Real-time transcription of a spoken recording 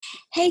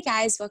Hey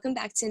guys, welcome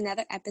back to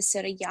another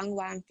episode of Young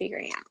While I'm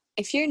Figuring Out.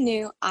 If you're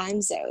new,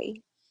 I'm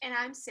Zoe. And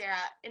I'm Sarah,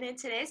 and in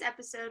today's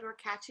episode, we're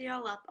catching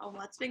y'all up on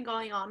what's been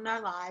going on in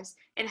our lives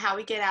and how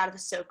we get out of a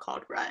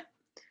so-called rut.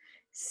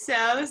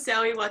 So,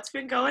 Zoe, what's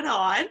been going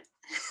on?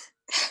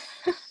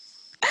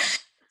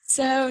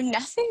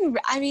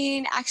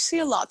 Actually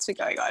a lot's been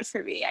going on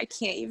for me. I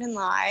can't even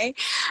lie.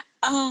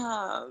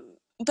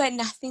 But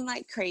nothing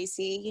like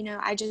crazy.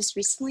 I just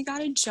recently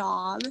got a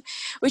job,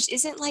 which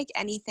isn't like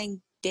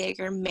anything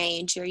big or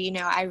major.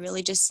 I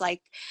really just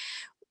like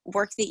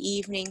work the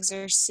evenings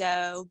or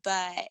so,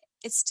 but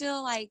it's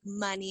still like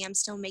money. I'm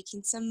still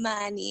making some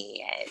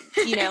money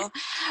and,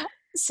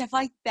 stuff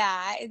like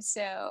that. And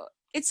so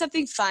it's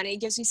something fun.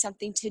 It gives me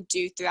something to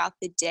do throughout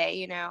the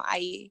day. I'm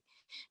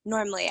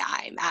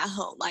at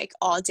home like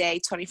all day,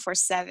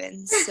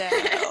 24/7.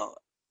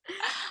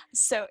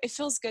 So it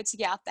feels good to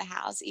get out the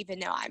house, even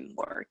though I'm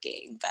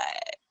working,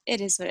 but it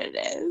is what it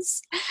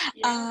is.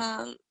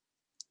 Yeah.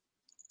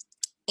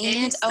 And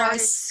you And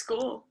started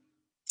school.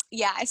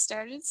 Yeah, I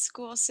started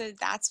school, so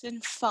that's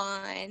been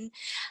fun.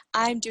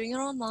 I'm doing it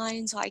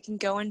online so I can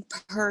go in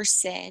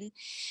person,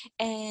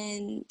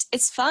 and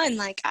it's fun.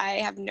 Like, I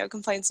have no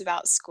complaints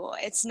about school.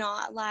 It's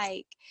not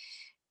like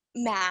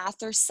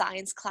math or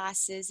science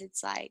classes.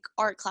 It's like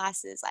art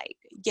classes, like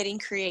getting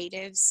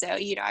creative. So,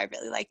 I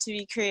really like to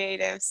be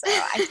creative, so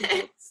I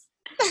think it's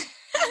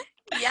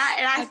Yeah,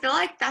 and I feel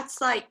like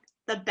that's like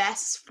the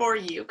best for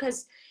you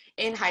because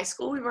in high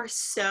school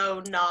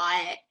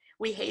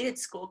we hated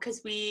school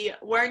because we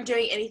weren't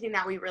doing anything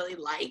that we really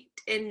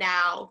liked, and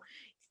now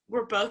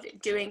we're both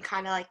doing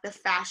kind of like the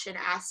fashion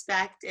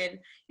aspect, and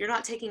you're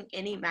not taking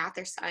any math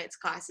or science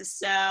classes,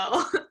 so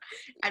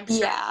I'm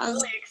sure it's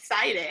really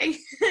exciting.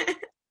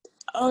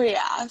 Oh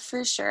yeah,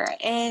 for sure.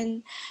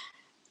 And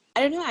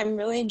I don't know, I'm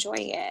really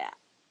enjoying it.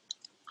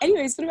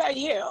 Anyways, what about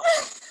you?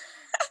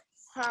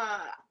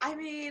 I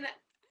mean,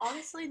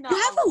 honestly, not You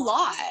have a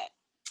lot.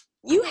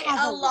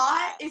 A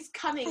lot is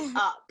coming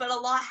up, but a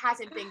lot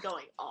hasn't been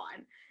going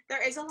on.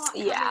 There is a lot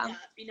coming up.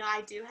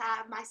 I do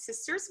have my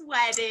sister's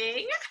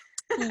wedding.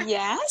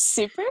 Yeah,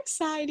 super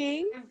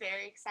exciting. I'm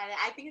very excited.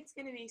 I think it's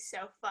going to be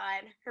so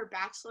fun. Her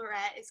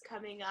bachelorette is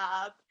coming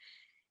up.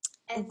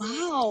 And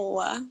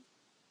wow.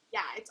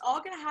 Yeah, it's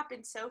all going to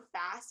happen so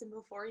fast, and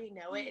before you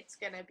know it, it's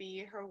going to be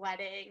her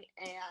wedding,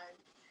 and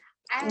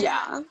I'm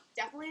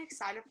definitely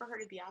excited for her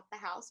to be out the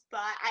house,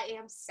 but I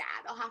am sad,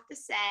 I'll have to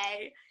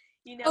say.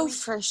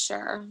 For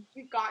sure.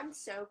 We've gotten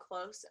so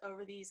close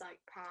over these like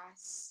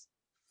past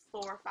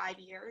 4 or 5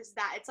 years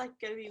that it's like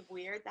going to be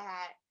weird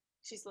that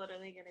she's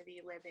literally going to be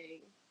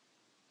living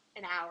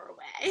an hour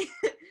away.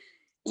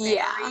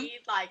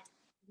 Married, like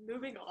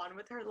moving on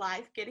with her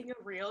life, getting a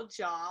real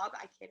job.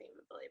 I can't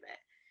even believe it.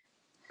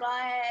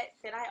 But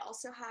then I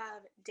also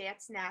have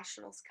dance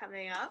nationals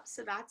coming up,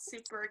 so that's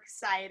super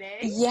exciting.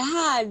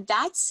 Yeah,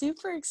 that's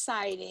super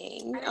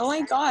exciting. Oh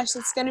my gosh,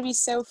 it's going to be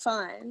so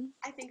fun.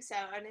 I think so,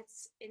 and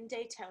it's in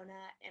Daytona,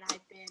 and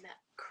I've been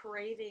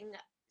craving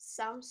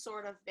some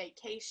sort of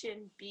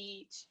vacation,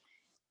 beach,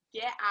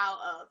 get out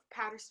of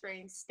Powder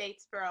Springs,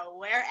 Statesboro,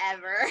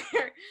 wherever.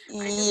 I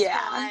just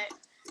want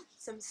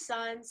some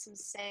sun, some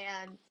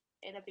sand,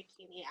 and a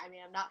bikini. I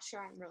mean, I'm not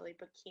sure I'm really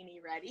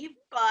bikini ready,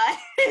 but...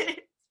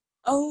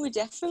 Oh,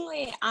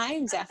 definitely.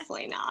 I'm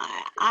definitely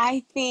not.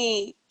 I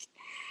think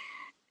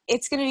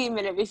it's going to be a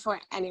minute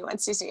before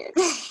anyone's using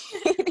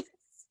it.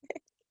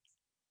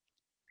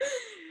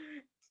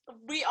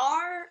 We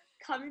are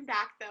coming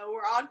back, though.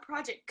 We're on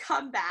Project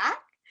Comeback.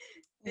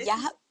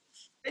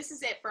 This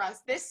is it for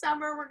us. This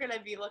summer, we're going to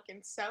be looking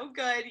so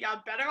good.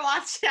 Y'all better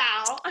watch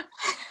out.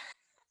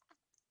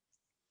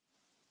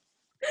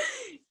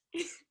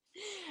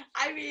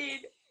 I mean,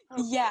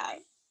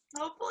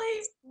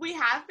 hopefully we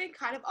have been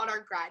kind of on our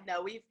grind,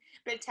 though. We've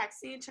been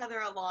texting each other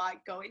a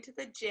lot, going to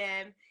the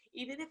gym,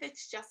 even if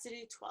it's just to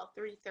do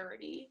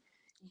 12-3:30.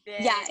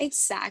 Yeah,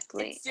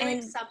 exactly. It's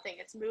doing something.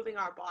 It's moving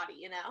our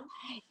body,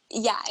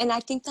 Yeah, and I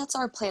think that's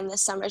our plan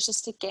this summer, is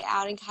just to get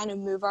out and kind of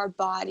move our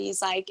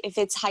bodies. Like if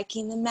it's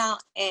hiking the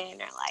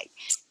mountain or like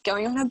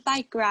going on a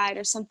bike ride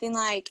or something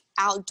like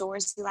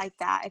outdoorsy like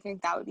that, I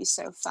think that would be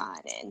so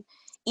fun and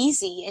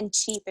easy and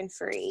cheap and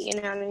free. You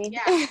know what I mean?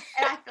 Yeah, and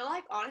I feel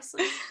like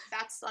honestly,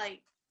 that's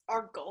like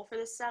our goal for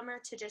this summer,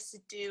 to just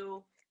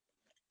do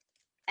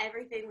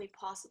everything we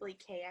possibly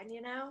can.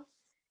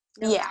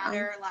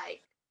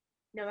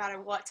 No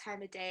matter what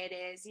time of day it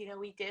is.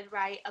 We did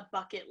write a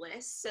bucket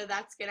list, so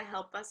that's gonna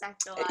help us, I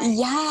feel like.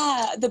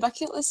 Yeah, the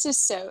bucket list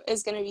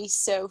is gonna be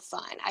so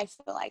fun. I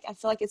feel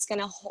like it's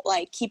gonna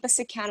like keep us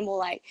accountable.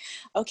 Like,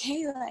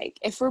 okay, like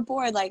if we're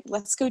bored, like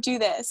let's go do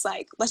this.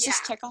 Like let's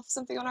just check off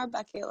something on our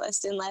bucket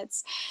list and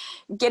let's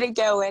get it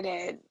going.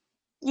 And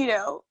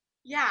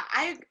Yeah,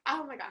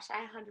 oh my gosh,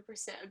 I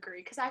 100%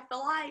 agree, because I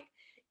feel like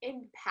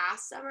in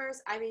past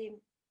summers, I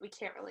mean, we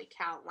can't really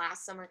count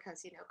last summer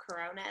because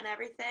Corona and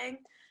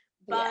everything.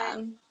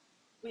 But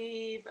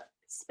we've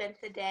spent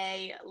the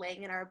day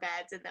laying in our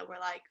beds, and then we're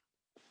like,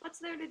 what's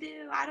there to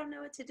do? I don't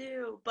know what to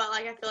do. But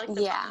like, I feel like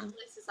the bucket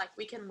list is like,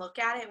 we can look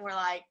at it and we're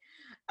like,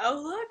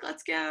 oh, look,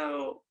 let's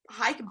go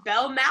hike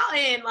Bell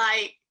Mountain.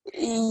 Like,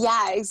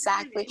 Yeah,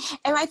 exactly.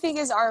 And my thing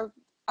is our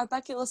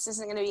bucket list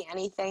isn't going to be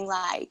anything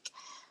like,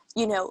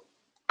 you know,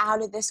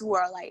 out of this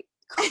world, like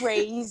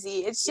crazy.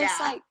 It's just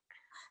yeah, like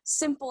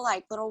simple,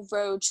 like little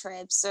road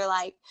trips or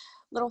like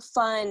little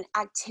fun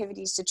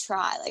activities to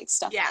try, like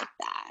stuff yeah, like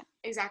that.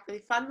 exactly.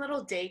 Fun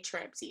little day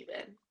trips,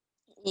 even.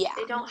 Yeah.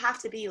 They don't have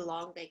to be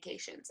long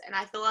vacations. And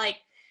I feel like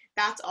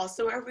that's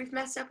also where we've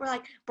messed up. We're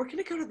like, we're going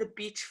to go to the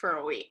beach for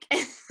a week.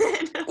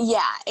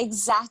 Yeah,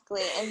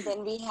 exactly. And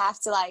then we have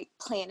to like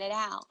plan it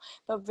out.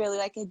 But really,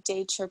 like a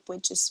day trip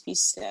would just be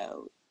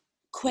so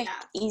quick,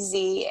 Yeah,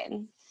 easy,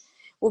 and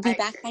we'll be I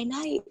back by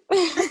agree.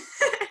 night.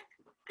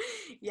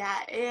 Yeah,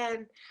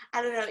 and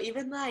I don't know,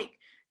 even like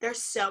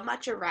there's so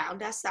much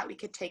around us that we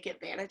could take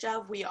advantage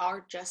of. We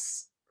are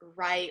just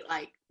right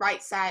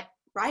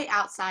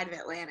outside of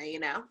Atlanta, you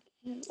know?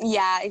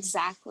 Yeah,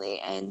 exactly.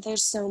 And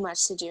there's so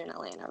much to do in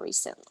Atlanta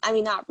recently. I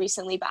mean, not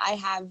recently, but I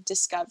have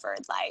discovered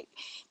like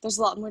there's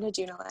a lot more to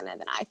do in Atlanta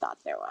than I thought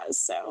there was.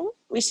 So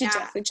we should Yeah,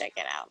 definitely check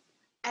it out.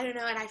 I don't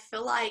know, and I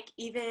feel like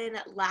even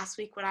last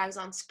week when I was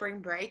on spring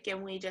break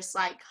and we just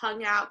like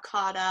hung out,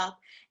 caught up,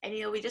 and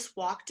we just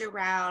walked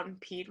around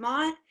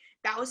Piedmont,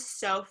 that was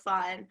so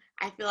fun.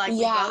 I feel like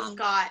we Yeah. both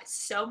got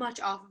so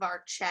much off of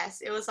our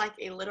chest. It was like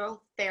a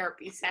literal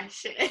therapy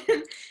session.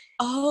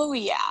 Oh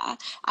yeah.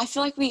 I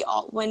feel like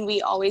when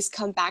we always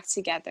come back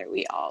together,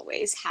 we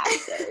always have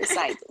those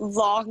like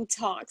long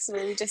talks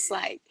where we just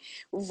like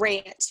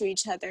rant to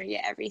each other and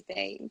get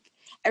everything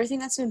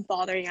that's been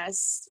bothering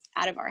us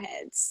out of our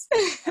heads.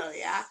 Oh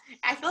yeah.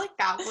 I feel like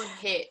that one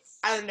hit.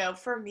 I don't know.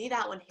 For me,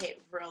 that one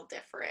hit real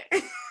different.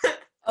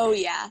 Oh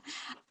yeah.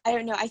 I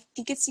don't know. I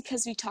think it's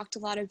because we talked a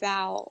lot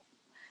about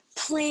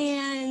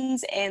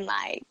plans and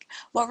like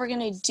what we're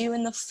gonna do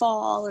in the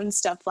fall and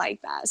stuff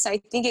like that. So I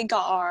think it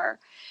got our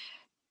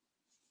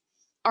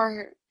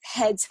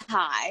heads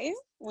high.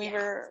 We Yeah.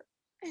 were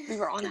we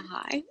were on a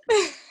high.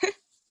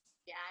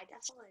 Yeah, I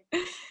definitely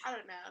agree. I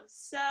don't know.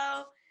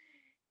 So,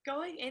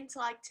 going into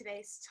like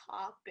today's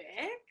topic,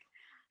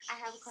 I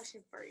have a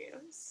question for you.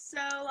 So,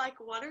 like,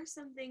 what are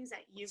some things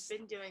that you've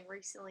been doing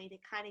recently to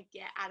kind of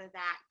get out of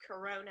that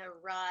corona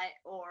rut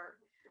or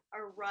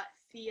a rut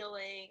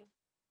feeling?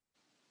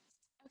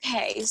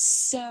 Okay,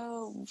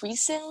 so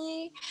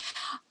recently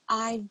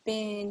I've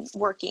been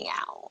working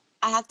out.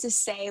 I have to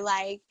say,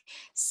 like,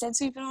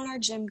 since we've been on our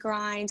gym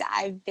grind,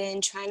 I've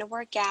been trying to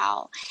work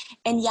out.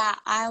 And yeah,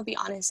 I'll be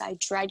honest, I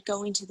dread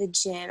going to the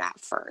gym at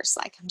first.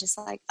 Like, I'm just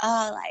like,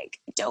 oh, like,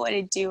 I don't want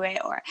to do it,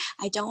 or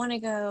I don't want to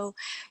go,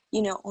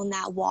 on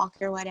that walk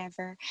or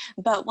whatever.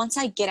 But once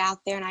I get out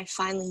there and I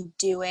finally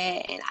do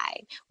it and I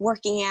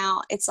working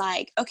out, it's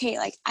like, okay,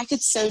 like, I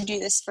could so do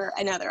this for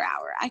another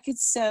hour. I could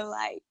so,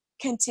 like,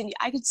 continue.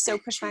 I could so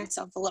push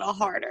myself a little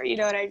harder. You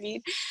know what I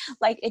mean?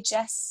 Like it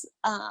just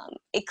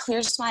it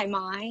clears my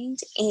mind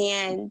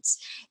and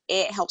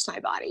it helps my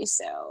body,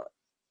 so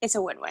it's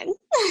a win-win.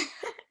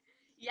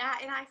 Yeah,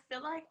 and I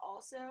feel like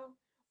also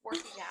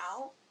working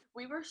out,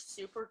 we were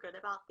super good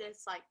about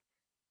this. Like,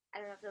 I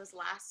don't know if it was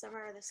last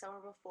summer or the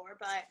summer before,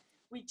 but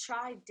we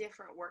tried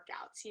different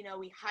workouts.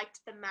 We hiked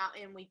the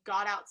mountain, we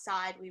got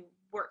outside, we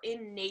were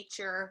in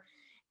nature,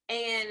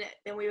 and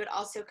then we would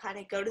also kind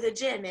of go to the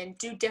gym and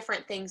do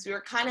different things. We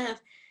were kind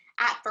of,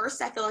 at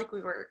first, I feel like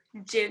we were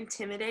gym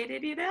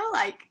intimidated,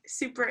 like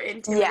super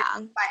intimidated Yeah.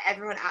 by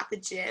everyone at the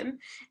gym.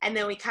 And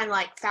then we kind of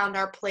like found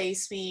our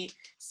place. We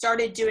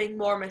started doing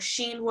more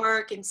machine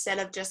work instead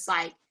of just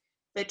like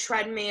the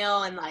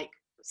treadmill and like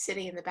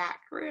sitting in the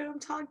back room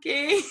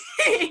talking.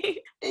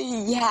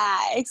 Yeah,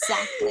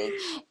 exactly.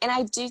 And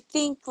I do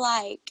think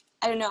like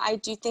I don't know, I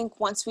do think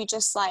once we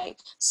just like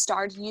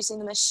started using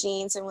the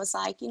machines and was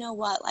like, you know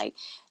what, like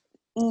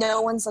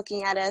no one's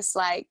looking at us,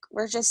 like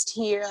we're just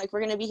here, like we're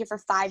gonna be here for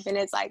 5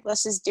 minutes, like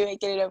let's just do it,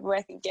 get it over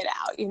with and get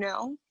out.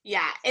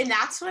 Yeah, and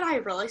that's when I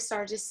really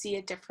started to see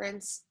a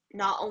difference,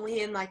 not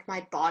only in like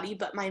my body,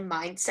 but my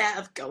mindset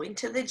of going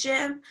to the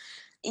gym.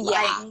 Like,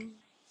 Yeah.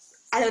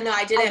 I don't know, I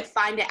I didn't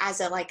find it as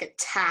a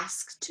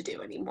task to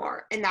do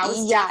anymore. And that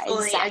was yeah,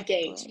 definitely a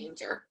game exactly.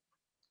 changer.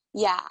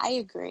 Yeah, I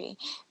agree.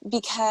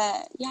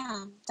 Because,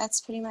 yeah,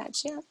 that's pretty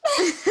much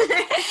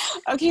it.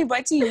 Okay,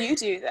 what do you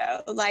do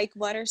though? Like,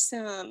 what are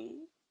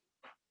some.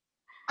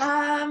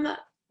 um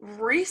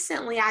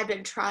Recently I've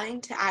been trying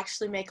to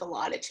actually make a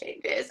lot of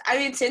changes. I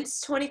mean, since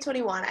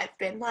 2021, I've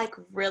been like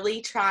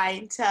really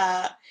trying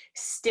to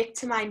stick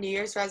to my New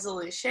Year's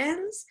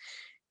resolutions.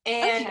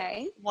 And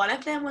Okay. one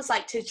of them was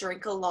like to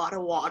drink a lot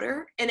of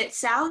water. And it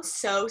sounds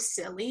so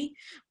silly,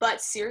 but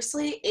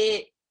seriously,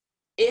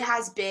 it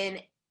has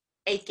been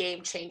a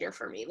game changer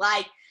for me.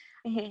 Like,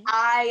 Hmm.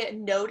 I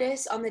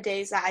notice on the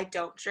days that I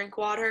don't drink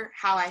water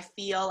how I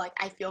feel. Like,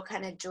 I feel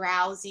kind of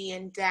drowsy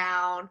and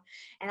down,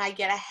 and I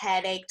get a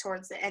headache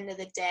towards the end of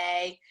the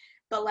day.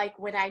 But like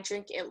when I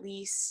drink at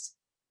least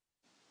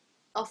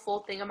a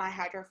full thing of my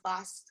Hydro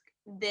Flask,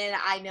 then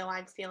I know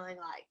I'm feeling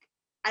like,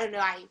 I don't know,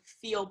 I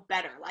feel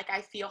better. Like,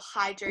 I feel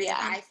hydrated. Yeah.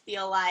 I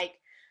feel like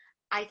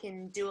I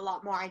can do a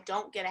lot more. I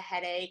don't get a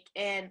headache.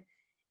 And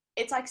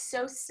it's like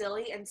so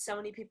silly, and so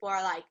many people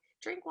are like,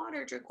 drink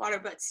water,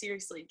 but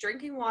seriously,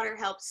 drinking water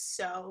helps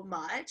so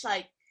much.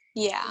 Like,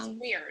 it's Yeah.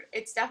 weird.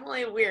 It's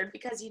definitely weird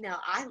because, you know,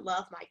 I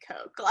love my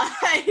Coke.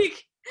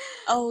 Like,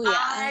 Oh, yeah.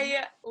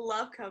 I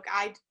love Coke.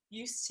 I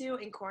used to,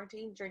 in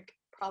quarantine, drink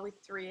probably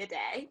 3 a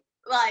day.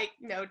 Like,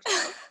 no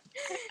joke.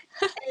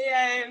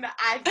 And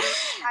I've really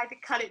tried to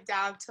cut it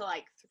down to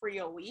like 3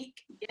 a week,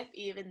 if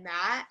even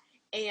that.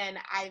 And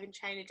I've been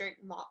trying to drink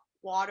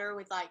water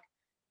with like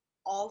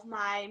all of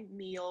my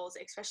meals,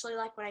 especially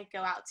like when I go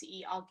out to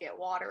eat, I'll get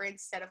water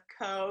instead of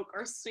Coke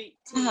or sweet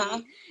Uh-huh.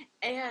 tea.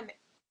 And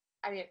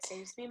I mean, it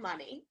saves me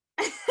money.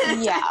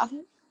 Yeah.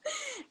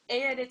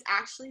 And it's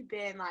actually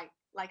been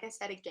like I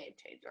said, a game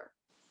changer.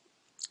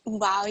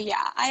 Wow,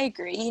 yeah, I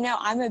agree. You know,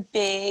 I'm a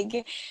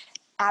big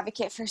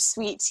advocate for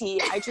sweet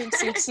tea. I drink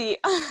sweet tea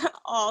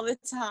all the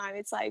time.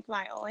 It's like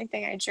my only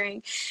thing I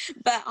drink.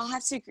 But I'll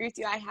have to agree with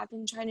you. I have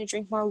been trying to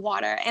drink more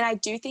water. And I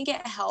do think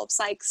it helps,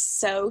 like,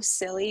 so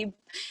silly.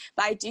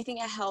 But I do think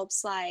it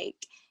helps, like,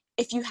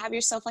 if you have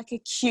yourself like a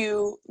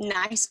cute,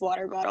 nice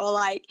water bottle,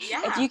 like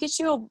Yeah. if you get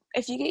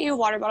you a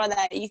water bottle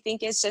that you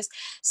think is just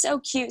so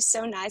cute,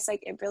 so nice,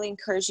 like it really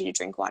encourages you to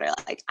drink water.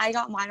 Like I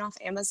got mine off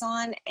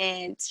Amazon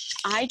and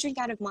I drink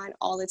out of mine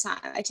all the time.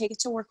 I take it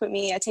to work with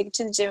me. I take it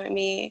to the gym with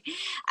me.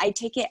 I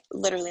take it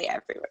literally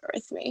everywhere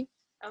with me.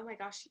 Oh my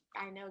gosh,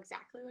 I know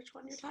exactly which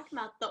one you're talking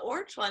about. The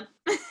orange one.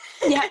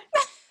 Yep.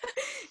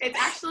 It's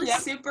actually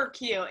Yep. super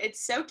cute.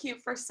 It's so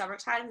cute for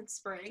summertime and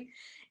spring.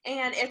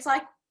 And it's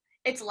like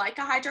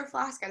a hydro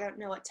flask. I don't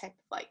know what type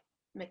of like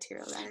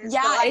material that is.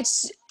 But Yeah,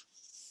 it's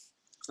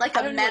like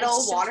I a don't know, metal it's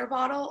just water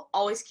bottle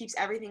always keeps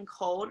everything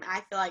cold. And I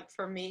feel like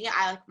for me,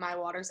 I like my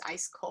water's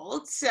ice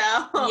cold. So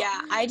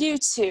yeah, I do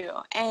too.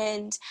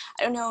 And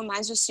I don't know,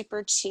 mine's just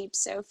super cheap.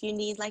 So if you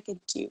need like a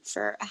dupe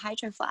for a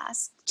hydro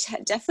flask,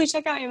 definitely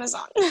check out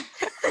Amazon.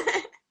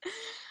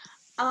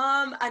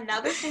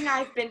 Another thing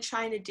I've been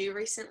trying to do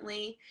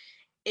recently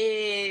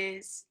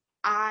is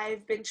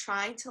I've been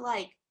trying to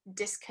like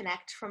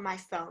disconnect from my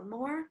phone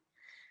more.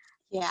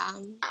 Yeah.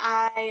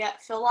 I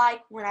feel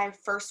like when I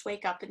first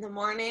wake up in the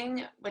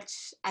morning,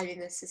 which I mean,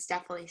 this is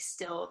definitely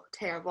still a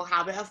terrible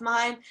habit of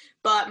mine,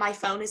 but my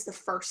phone is the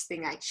first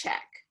thing I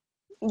check.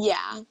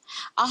 Yeah,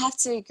 I'll have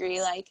to agree.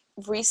 Like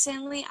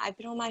recently, I've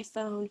been on my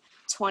phone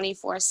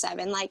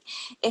 24/7. Like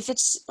if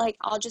it's like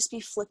I'll just be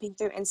flipping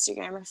through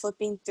Instagram or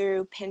flipping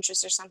through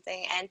Pinterest or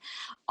something, and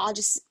I'll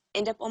just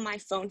end up on my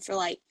phone for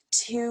like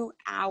 2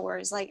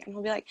 hours. Like, and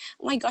I'll be like,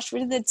 oh my gosh,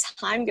 where did the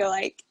time go?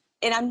 Like,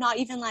 and I'm not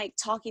even like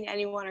talking to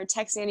anyone or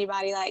texting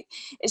anybody. Like,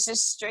 it's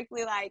just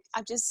strictly like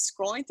I'm just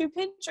scrolling through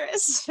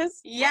Pinterest.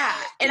 Just, Yeah,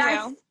 and you I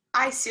know,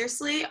 I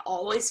seriously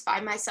always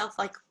find myself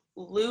like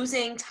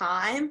losing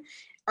time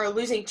or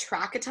losing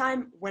track of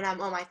time when I'm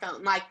on my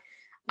phone. Like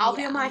I'll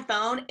be on yeah, my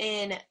phone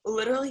and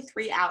literally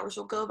 3 hours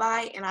will go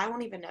by and I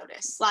won't even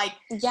notice. Like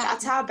yeah,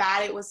 that's how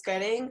bad it was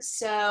getting.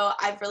 So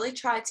I've really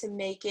tried to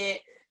make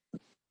it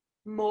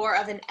more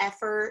of an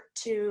effort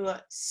to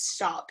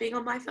stop being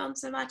on my phone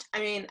so much. I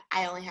mean,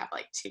 I only have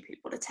like 2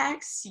 people to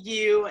text,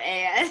 you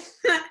and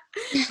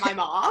my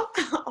mom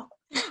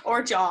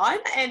or John,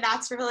 and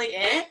that's really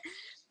it.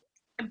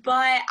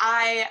 But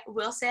I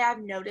will say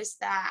I've noticed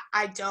that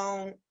I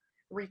don't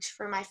reach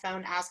for my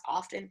phone as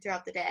often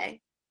throughout the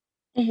day,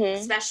 hmm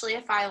especially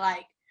if I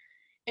like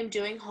am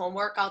doing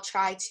homework. I'll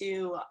try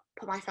to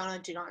put my phone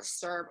on do not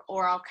disturb,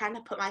 or I'll kind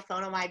of put my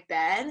phone on my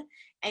bed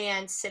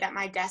and sit at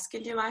my desk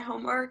and do my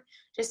homework,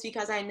 just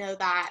because I know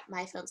that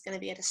my phone's going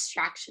to be a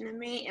distraction to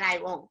me and I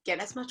won't get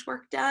as much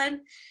work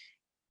done.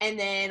 And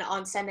then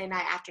on Sunday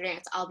night after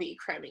dance, I'll be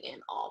cramming in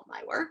all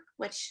my work,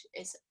 which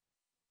is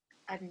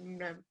a,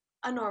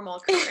 a normal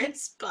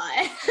occurrence, but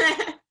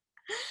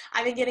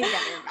I've been getting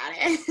better about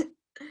it.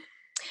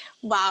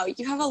 Wow,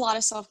 you have a lot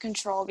of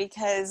self-control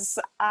because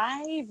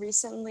I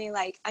recently,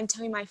 like, I'm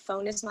telling you, my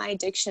phone is my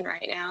addiction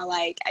right now.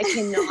 Like, I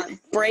cannot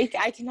break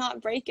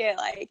it.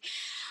 Like,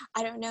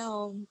 I don't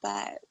know,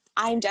 but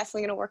I'm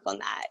definitely going to work on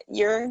that.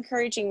 You're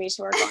encouraging me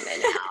to work on it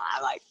now.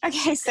 I'm like,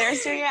 okay,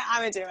 Sarah's doing it.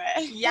 I'm going to do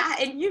it. Yeah,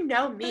 and you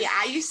know me,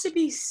 I used to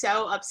be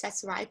so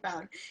obsessed with my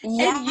phone. And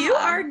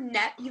Yeah,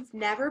 you've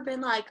never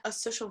been like a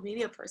social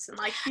media person.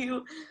 Like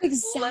you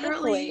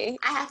literally, exactly.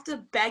 I have to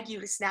beg you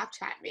to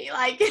Snapchat me.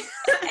 Like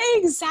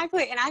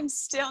Exactly. And I'm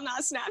still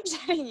not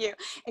Snapchatting you.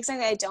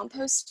 Exactly. I don't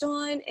post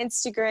on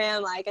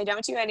Instagram. Like, I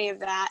don't do any of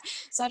that.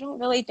 So I don't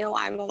really know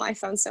why I'm on my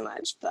phone so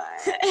much, but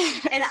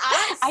and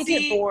I I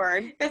get see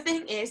bored. the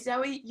thing is,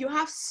 Zoe, you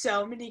have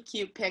so many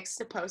cute pics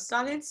to post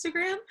on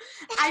Instagram.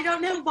 I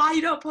don't know why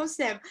you don't post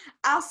them.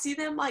 I'll see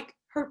them like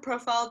her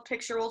profile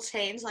picture will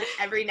change like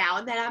every now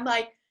and then. I'm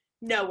like,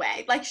 no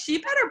way. Like she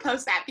better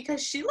post that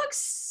because she looks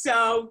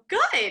so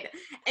good.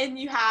 And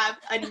you have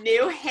a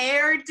new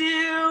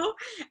hairdo.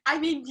 I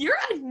mean, you're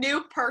a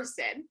new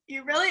person.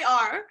 You really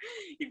are.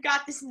 You've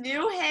got this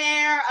new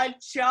hair, a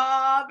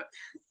job.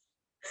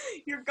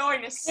 You're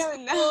going to I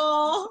don't know.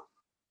 school.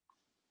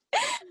 I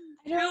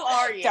Who don't,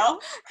 are you?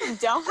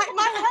 don't hype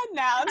my head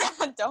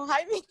now. Don't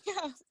hype me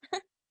up.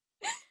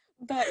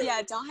 But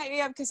yeah, don't hype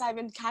me up because I've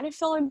been kind of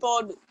feeling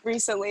bold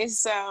recently,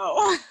 so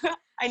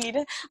I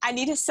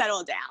need to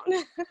settle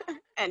down.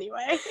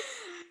 Anyway.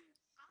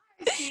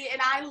 See,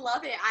 and I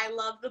love it. I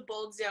love the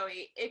bold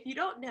Zoe. If you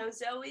don't know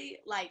Zoe,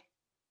 like,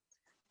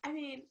 I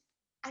mean,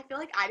 I feel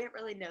like I didn't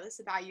really know this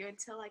about you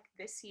until like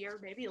this year,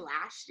 maybe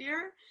last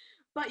year.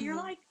 But you're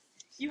like,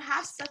 you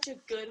have such a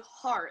good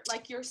heart.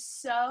 Like, you're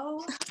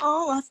so,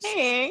 Oh, well,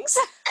 thanks.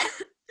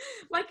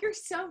 like, you're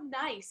so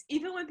nice.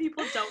 Even when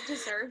people don't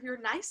deserve your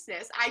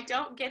niceness. I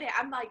don't get it.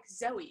 I'm like,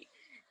 Zoe,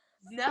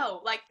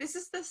 no, like, this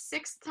is the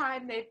 6th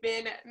time they've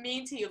been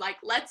mean to you. Like,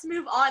 let's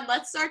move on.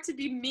 Let's start to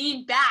be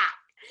mean back.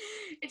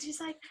 And she's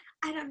like,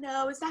 I don't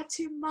know. Is that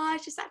too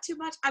much? Is that too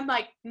much? I'm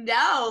like,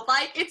 no,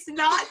 like, it's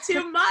not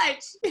too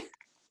much.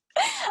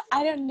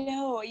 I don't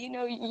know. You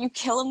know, you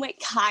kill them with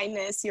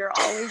kindness. You're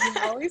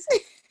always.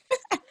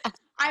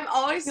 I'm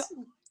always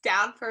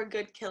down for a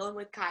good killing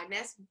with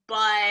kindness,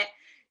 but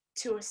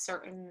to a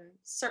certain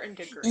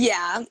degree.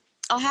 Yeah.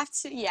 I'll have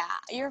to, yeah,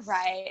 you're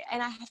right.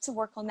 And I have to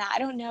work on that. I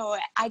don't know.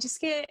 I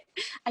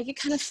get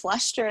kind of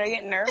flustered. I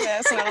get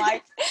nervous and I'm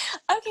like,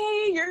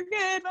 okay, you're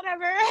good,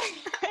 whatever.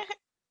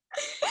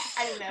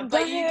 I don't know.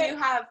 But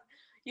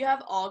you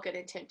have all good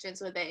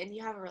intentions with it and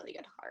you have a really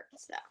good heart.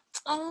 So.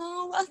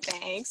 Oh, well,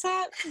 thanks.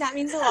 That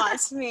means a lot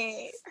to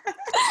me.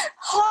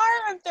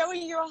 Heart, I'm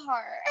throwing you a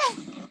heart.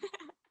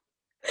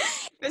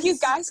 If you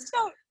guys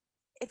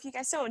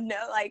don't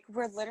know, like,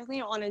 we're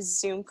literally on a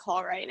Zoom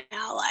call right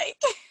now. Like,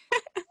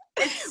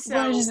 it's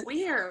so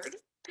weird.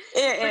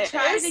 We're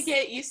trying to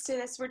get used to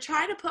this. We're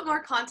trying to put more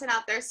content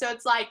out there. So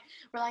it's like,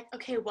 we're like,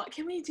 okay, what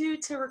can we do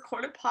to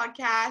record a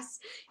podcast,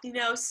 you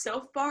know,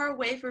 so far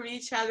away from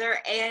each other?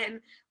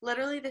 And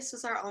literally this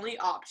was our only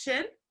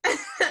option.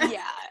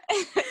 Yeah.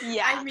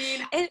 Yeah. I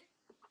mean,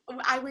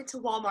 I went to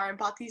Walmart and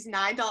bought these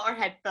 $9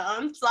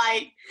 headphones.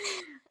 Like,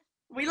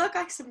 we look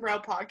like some real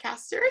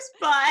podcasters,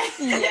 but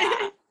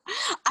yeah.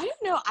 I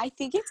don't know. I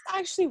think it's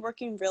actually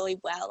working really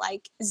well.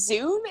 Like,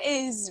 Zoom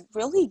is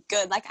really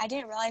good. Like, I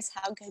didn't realize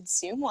how good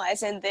Zoom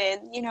was. And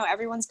then, you know,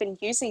 everyone's been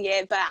using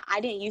it, but I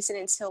didn't use it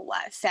until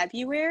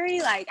February?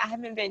 Like, I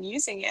haven't been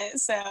using it.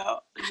 So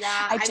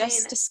yeah, I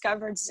just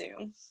discovered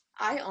Zoom.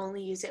 I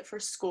only use it for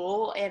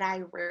school, and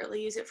I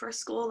rarely use it for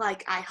school.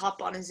 Like, I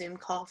hop on a Zoom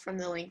call from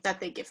the link that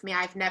they give me.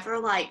 I've never,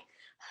 like,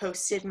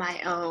 hosted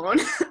my own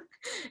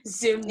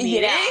Zoom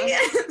meeting. Yeah.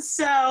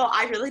 So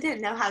I really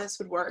didn't know how this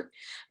would work,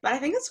 but I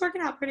think it's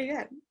working out pretty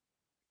good.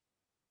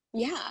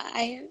 Yeah,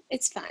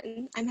 it's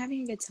fun. I'm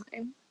having a good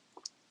time.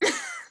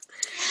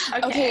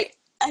 Okay.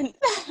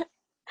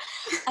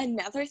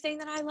 Another thing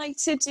that I like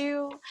to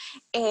do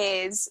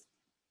is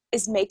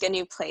make a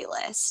new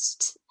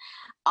playlist.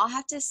 I'll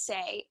have to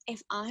say,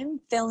 if I'm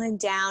feeling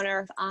down or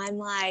if I'm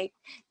like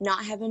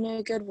not having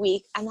a good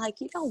week, I'm like,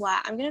 you know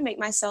what? I'm going to make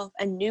myself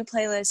a new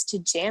playlist to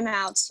jam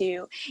out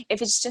to.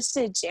 If it's just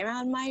to jam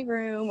out in my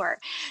room or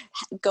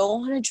go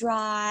on a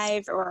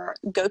drive or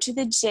go to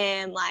the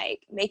gym,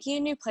 like, making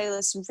a new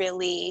playlist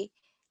really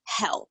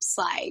helps.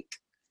 Like,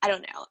 I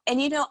don't know.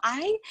 And, you know,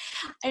 I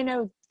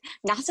know,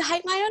 not to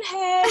hype my own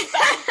head,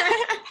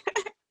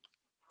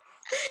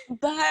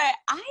 but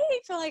I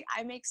feel like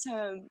I make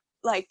some,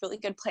 like, really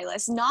good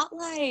playlists, not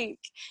like,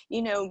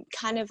 you know,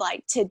 kind of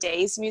like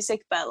today's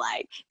music, but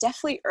like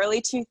definitely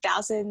early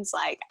 2000s.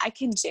 Like, I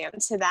can jam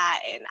to that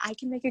and I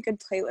can make a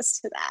good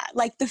playlist to that.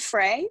 Like The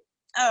Fray.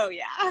 Oh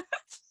yeah.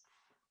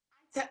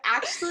 So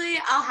actually,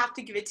 I'll have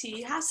to give it to you.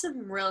 You have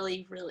some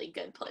really, really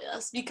good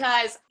playlists,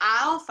 because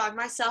I'll find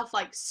myself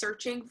like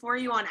searching for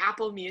you on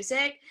Apple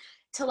Music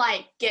to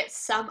like get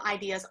some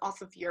ideas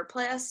off of your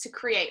playlist to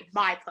create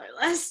my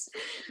playlist.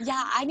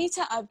 Yeah, I need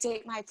to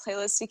update my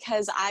playlist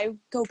because I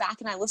go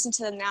back and I listen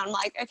to them now. I'm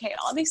like, okay,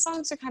 all these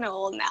songs are kind of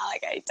old now.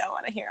 Like, I don't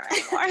want to hear them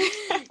anymore.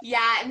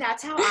 Yeah, and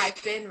that's how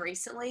I've been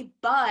recently.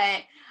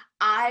 But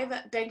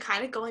I've been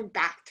kind of going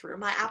back through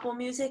my Apple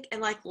Music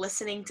and like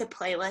listening to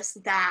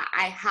playlists that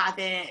I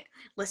haven't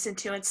listened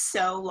to in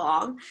so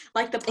long.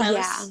 Like the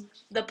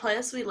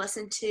playlist we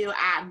listened to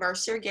at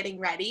Mercer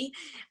getting ready.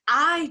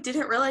 I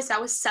didn't realize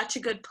that was such a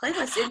good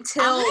playlist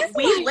until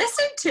we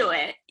listened to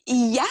it.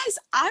 Yes,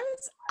 I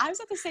was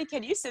about to say,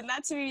 can you send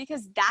that to me?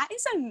 Because that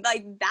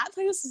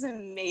playlist is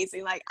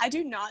amazing. Like, I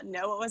do not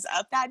know what was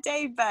up that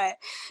day, but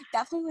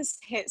that playlist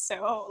hit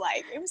so,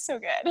 like, it was so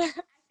good. I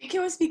think it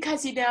was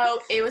because, you know,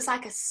 it was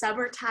like a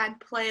summertime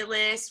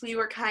playlist. We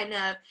were kind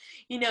of,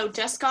 you know,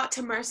 just got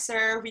to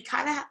Mercer. We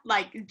kind of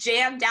like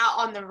jammed out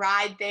on the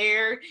ride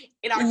there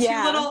in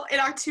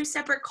our two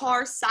separate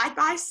cars side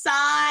by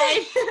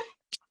side.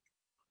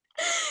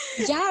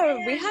 Yeah,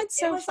 we had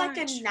so fun.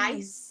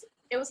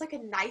 It was like a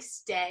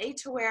nice day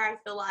to where I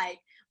feel like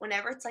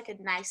whenever it's like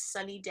a nice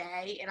sunny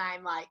day and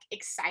I'm like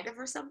excited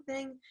for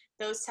something,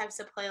 those types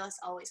of playlists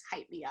always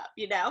hype me up,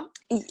 you know?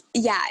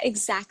 Yeah,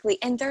 exactly.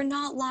 And they're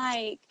not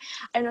like,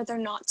 I don't know, they're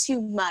not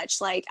too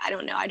much. Like, I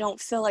don't know, I don't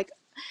feel like,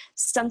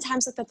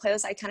 sometimes with the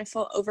playlist, I kind of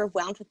feel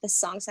overwhelmed with the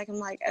songs. Like, I'm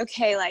like,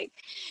 okay, like,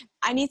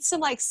 I need some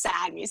like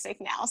sad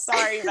music now.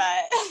 Sorry,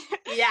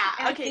 but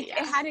yeah, okay.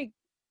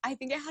 I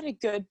think it had a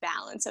good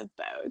balance of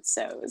both,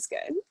 so it was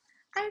good.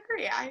 I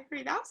agree. I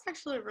agree. That was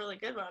actually a really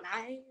good one.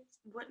 I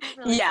wouldn't have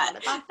really Yeah. thought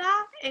about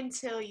that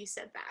until you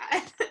said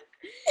that.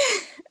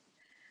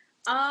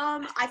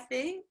 I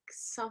think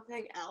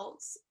something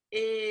else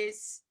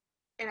is,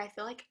 and I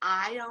feel like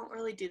I don't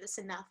really do this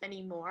enough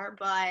anymore,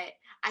 but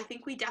I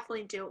think we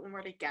definitely do it when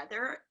we're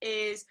together,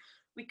 is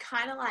we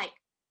kind of like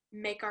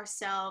make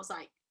ourselves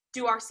like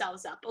do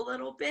ourselves up a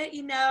little bit,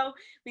 you know?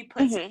 We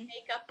put some Hmm.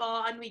 makeup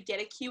on, we get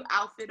a cute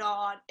outfit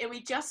on, and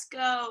we just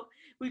go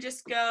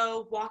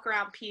walk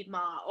around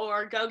Piedmont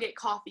or go get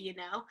coffee, you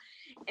know?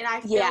 And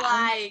I feel Yeah.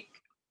 like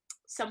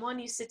someone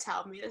used to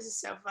tell me, this is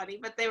so funny,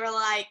 but they were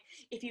like,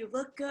 if you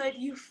look good,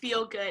 you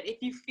feel good.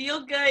 If you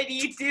feel good,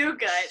 you do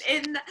good.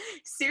 And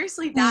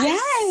seriously, that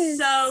is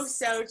so, Yes.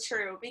 so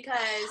true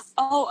because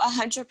Oh,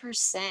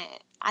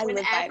 100%. I live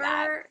by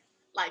that. whenever,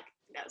 like,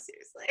 no,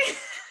 seriously.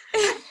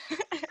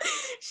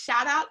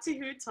 Shout out to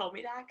who told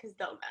me that because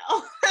they'll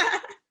know.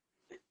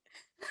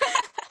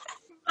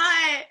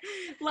 But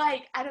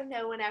like I don't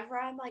know, whenever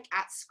I'm like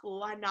at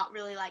school, I'm not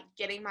really like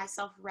getting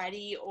myself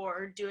ready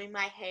or doing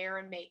my hair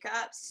and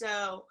makeup.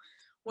 So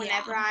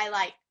whenever Yeah. I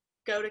like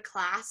go to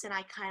class and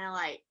I kind of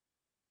like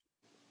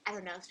I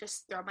don't know,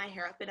 just throw my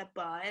hair up in a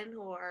bun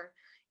or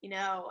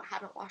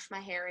haven't washed my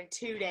hair in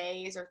 2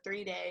 days or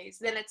 3 days,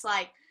 then it's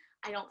like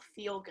I don't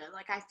feel good.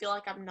 Like I feel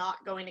like I'm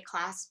not going to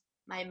class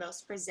my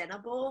most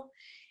presentable.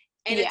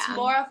 And it's Yeah.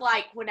 more of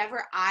like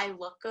whenever I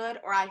look good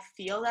or I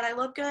feel that I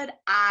look good,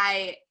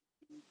 I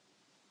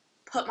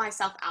put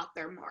myself out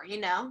there more, you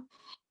know?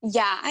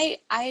 Yeah,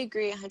 I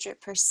agree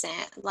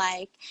 100%.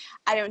 Like,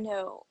 I don't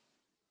know.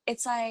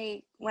 It's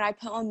like when I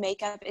put on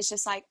makeup, it's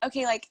just like,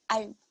 okay, like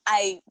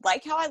I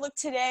like how I look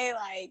today.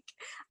 Like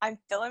I'm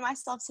feeling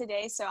myself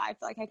today, so I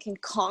feel like I can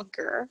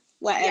conquer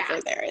Yeah,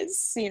 whatever there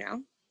is, you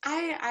know?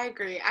 I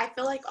agree. I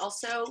feel like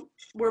also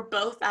we're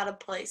both at a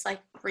place like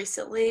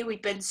recently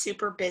we've been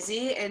super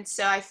busy, and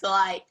so I feel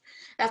like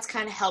that's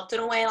kind of helped in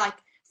a way. Like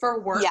for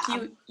work,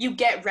 Yeah. you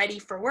get ready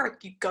for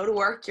work. You go to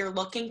work, you're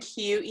looking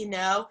cute,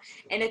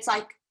 and it's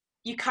like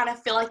you kind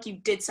of feel like you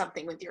did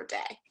something with your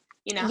day,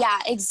 you know? Yeah,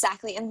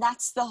 exactly. And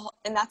that's the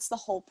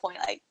whole point.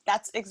 Like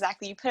that's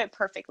exactly, you put it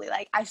perfectly.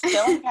 Like I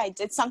feel like I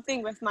did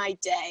something with my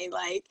day.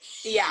 Like,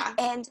 Yeah.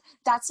 and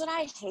that's what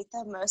I hate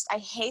the most. I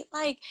hate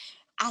like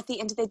at the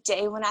end of the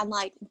day when I'm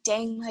like,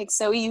 dang, like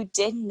so you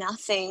did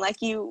nothing.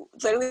 Like you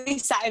literally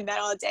sat in bed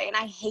all day. And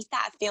I hate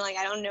that feeling.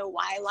 I don't know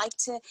why. I like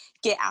to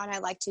get out and I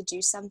like to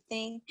do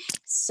something.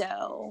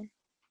 So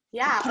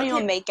Yeah, putting on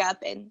okay.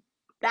 makeup and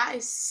That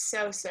is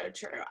so, so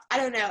true. I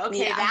don't know.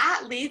 Okay, yeah.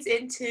 that leads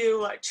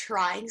into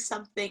trying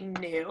something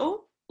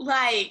new.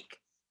 Like,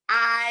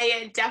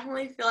 I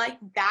definitely feel like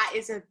that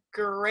is a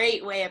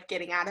great way of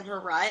getting out of a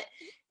rut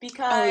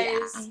Oh yeah.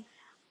 because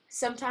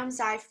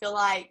sometimes I feel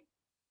like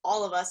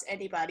all of us,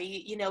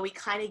 anybody, we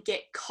kind of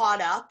get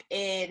caught up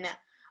in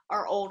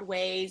our old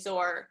ways,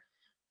 or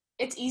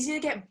it's easy to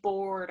get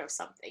bored of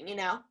something, you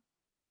know?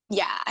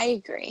 Yeah, I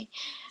agree.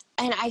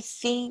 And I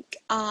think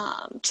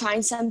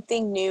trying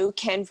something new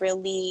can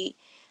really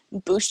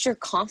boost your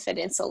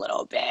confidence a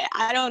little bit.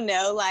 I don't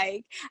know,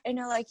 like I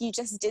know like you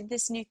just did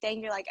this new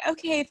thing. You're like,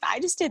 okay, if I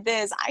just did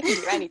this, I can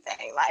do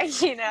anything.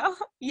 Like, you know?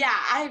 Yeah,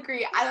 I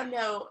agree. I don't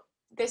know.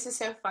 This is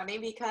so funny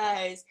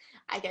because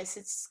I guess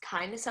it's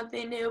kind of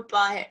something new,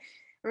 but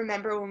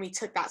remember when we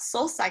took that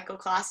soul cycle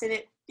class and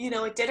it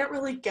didn't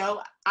really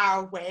go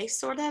our way,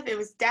 sort of. It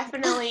was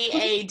definitely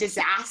a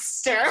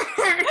disaster.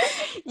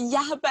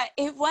 Yeah, but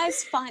it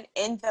was fun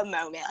in the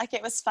moment. Like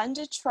it was fun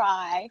to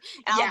try.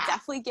 And I'll Yeah.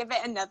 definitely give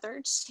it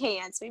another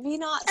chance. Maybe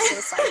not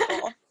Soul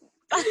Cycle,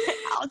 but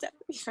I'll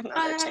definitely give it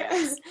another Uh,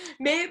 chance.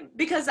 maybe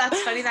because that's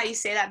funny that you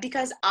say that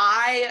because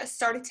I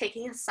started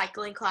taking a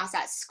cycling class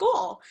at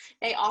school.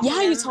 They offer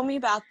Yeah, you them told me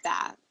about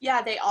that.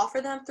 Yeah, they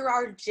offer them through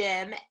our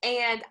gym,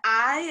 and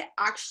I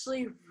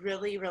actually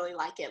really, really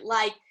like it.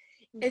 Like,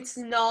 it's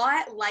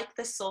not like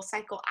the Soul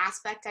Cycle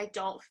aspect. I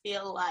don't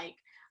feel like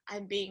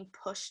I'm being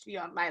pushed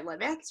beyond my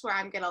limits where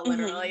I'm gonna Hmm.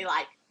 literally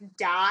like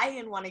die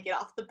and want to get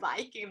off the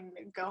bike and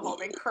go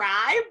home and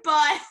cry.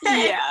 But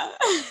Yeah.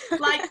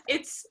 like,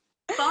 it's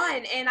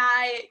fun, and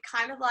I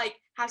kind of like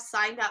have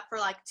signed up for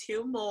like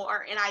 2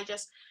 more, and I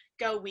just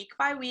go week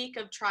by week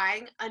of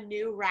trying a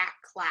new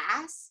rack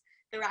class.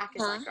 The rack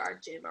is Huh? like our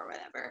gym or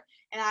whatever.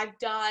 And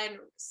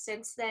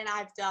since then,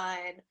 I've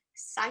done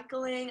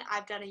cycling,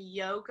 I've done a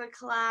yoga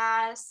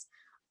class.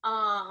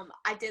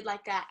 I did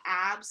like a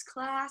abs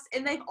class,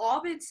 and they've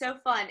all been so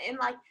fun. And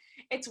like,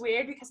 it's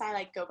weird because I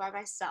like go by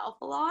myself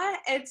a lot.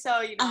 And so,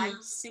 Uh,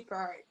 I'm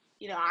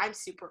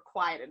super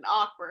quiet and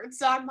awkward.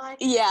 So I'm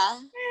like, yeah.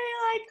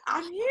 hey, like,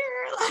 I'm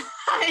here,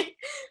 like,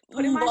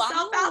 putting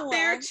myself out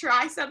there, Wow.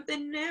 try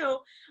something new.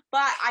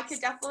 But I could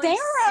definitely see,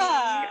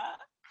 Sarah.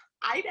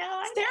 I know,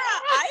 I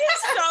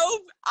Sarah, know.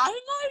 I'm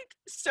like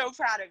so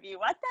proud of you.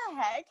 What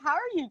the heck? How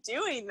are you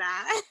doing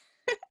that?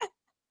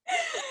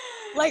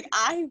 Like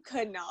I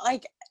could not.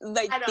 Like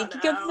I don't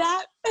thinking of know.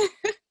 that.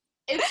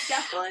 It's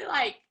definitely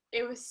like,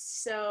 it was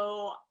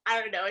so, I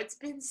don't know, it's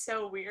been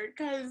so weird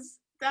because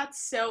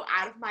that's so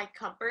out of my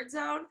comfort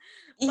zone.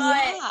 But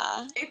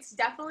Yeah. it's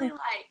definitely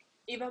like,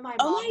 even my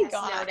Oh mom my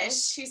has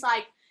noticed. gosh. She's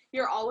like,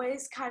 you're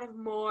always kind of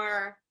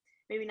more,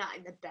 maybe not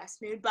in the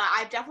best mood, but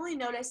I've definitely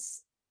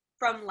noticed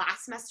from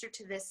last semester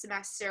to this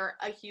semester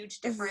a huge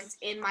Mhm. difference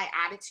in my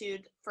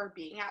attitude for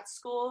being at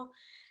school.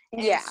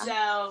 And Yeah.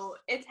 so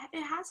it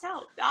has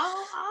helped.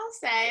 I'll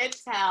say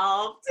it's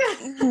helped.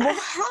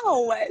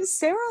 Wow.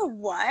 Sarah,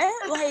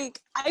 what? Like,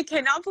 I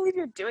cannot believe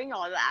you're doing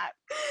all that.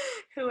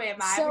 Who am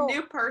I? I'm a So,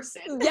 new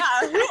person. yeah,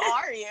 who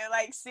are you?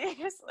 Like,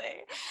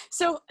 seriously.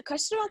 So, a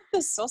question about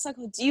the soul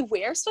cycle. Do you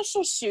wear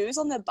special shoes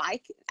on the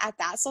bike at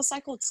that soul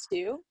cycle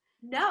too?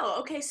 No,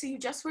 okay, so you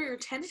just wear your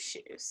tennis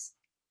shoes.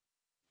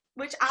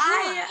 Which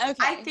Huh,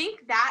 I okay.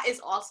 think that is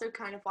also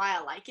kind of why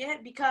I like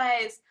it,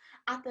 because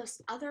at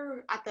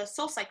the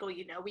Soul Cycle,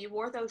 we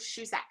wore those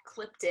shoes that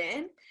clipped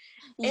in,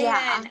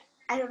 Yeah. and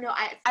I don't know,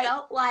 I I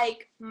felt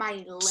like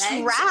my legs,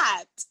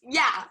 trapped.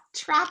 yeah,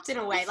 trapped in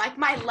a way. Like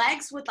my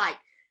legs would like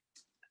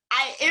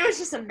I it was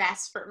just a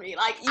mess for me.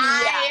 Like Yeah.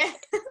 I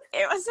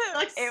It was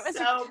looked a it was a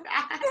so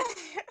bad.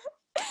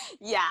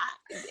 yeah.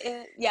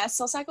 Yeah,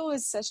 soul cycle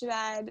was such a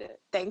bad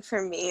thing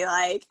for me.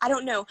 Like, I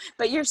don't know,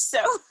 but you're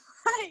so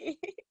right.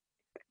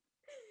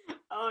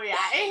 Oh yeah,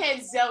 it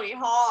hit Zoe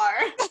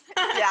hard.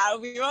 Yeah,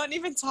 we won't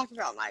even talk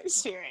about my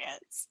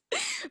experience.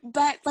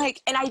 But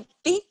like, and I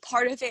think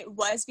part of it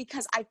was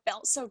because I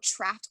felt so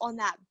trapped on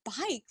that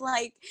bike.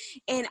 Like,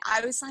 and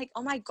I was like,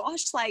 oh my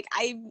gosh, like,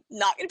 I'm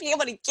not gonna be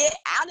able to get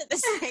out of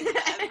this thing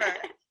ever.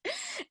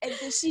 And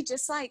then she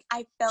just like,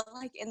 I felt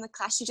like in the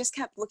class, she just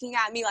kept looking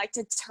at me like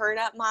to turn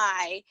up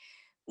my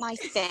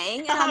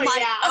thing. And I'm Oh like,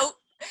 yeah. oh,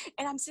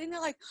 and I'm sitting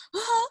there like,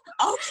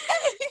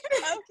 okay,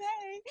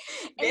 okay.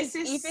 And This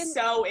is even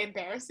so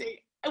embarrassing.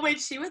 When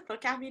she would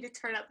look at me to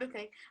turn up the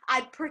thing,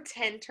 I'd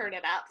pretend turn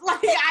it up.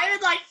 Like I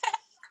would like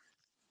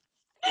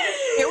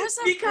there was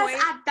a because point,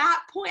 at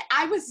that point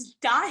I was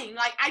dying.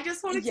 Like I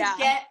just wanted to yeah.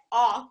 get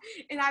off.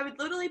 And I would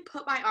literally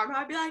put my arm out,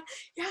 I'd be like,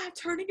 yeah,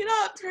 turning it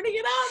up, turning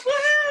it up.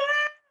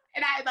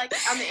 And I like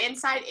on the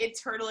inside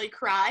internally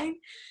crying.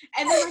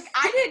 And then like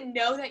I didn't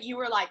know that you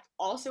were like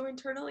also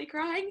internally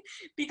crying,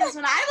 because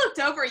when I looked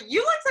over, you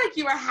looked like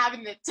you were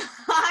having the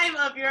time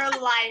of your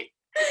life.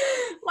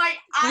 Like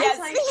I was Yes.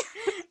 like,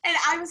 and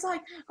I was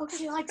like,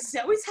 okay, like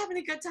Zoe's having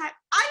a good time.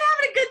 I'm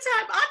having a good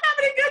time. I'm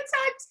having a good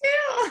time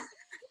too.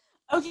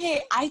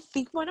 Okay, I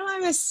think one of my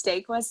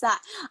mistake was that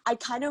I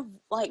kind of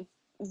like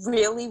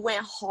really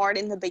went hard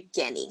in the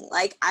beginning.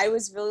 Like I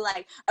was really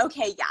like,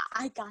 okay, yeah,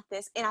 I got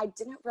this. And I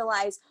didn't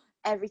realize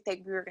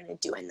everything we were going to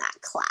do in that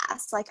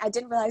class. Like I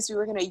didn't realize we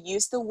were going to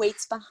use the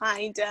weights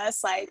behind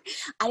us. Like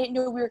I didn't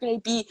know we were going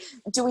to be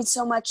doing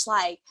so much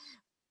like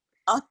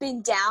up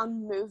and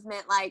down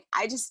movement. Like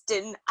I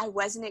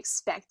wasn't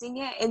expecting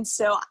it. And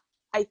so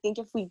I think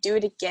if we do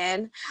it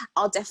again,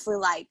 I'll definitely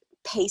like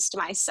pace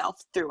myself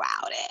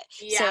throughout it.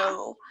 Yeah.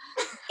 So,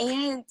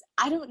 and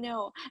I don't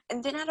know.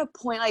 And then at a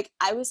point, like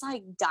I was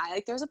like die.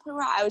 Like there was a point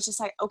where I was just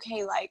like,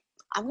 okay, like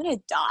I'm gonna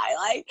die.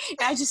 Like, and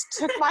I just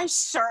took my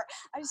shirt.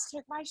 I just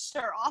took my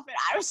shirt off, and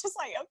I was just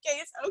like, okay,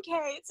 it's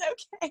okay, it's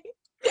okay,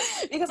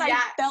 because I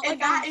Yeah, felt and like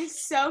that is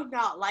so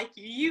not like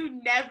you.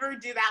 You never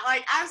do that.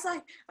 Like I was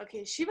like,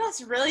 okay, she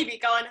must really be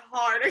going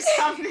hard or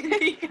something,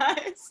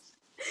 because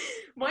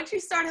once you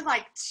started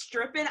like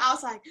stripping, I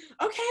was like,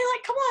 okay,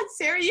 like come on,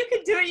 Sarah, you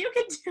can do it. You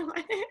can do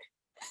it.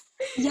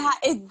 Yeah,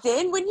 and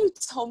then when you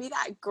told me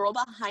that girl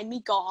behind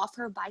me got off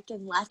her bike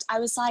and left, I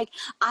was like,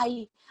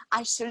 I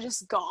should have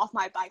just got off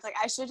my bike. Like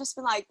I should have just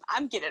been like,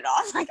 I'm getting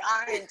off. Like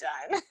I'm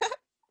done.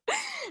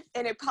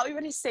 And it probably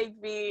would have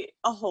saved me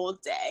a whole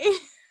day.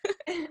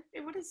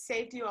 It would have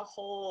saved you a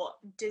whole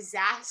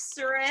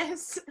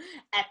disastrous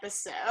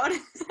episode.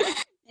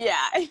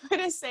 Yeah, it would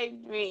have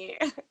saved me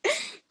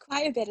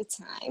quite a bit of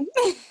time.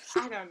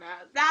 I don't know.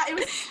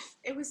 That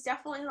it was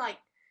definitely like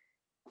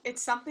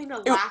it's something to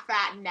It- laugh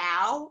at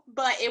now,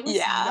 but it was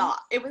yeah. not.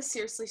 It was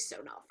seriously so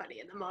not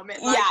funny in the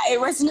moment. Like Yeah, it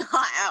was not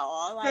at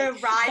all. Like, the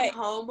ride but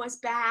home was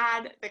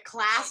bad, the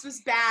class was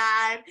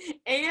bad,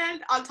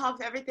 and on top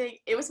of everything,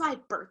 it was my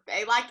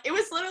birthday. Like it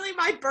was literally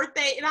my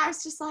birthday, and I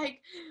was just like,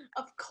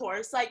 of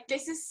course, like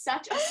this is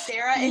such a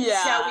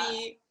yeah.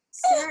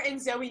 Sarah and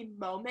Zoe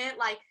moment.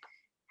 Like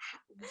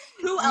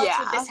who else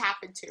would Yeah, this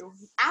happen to?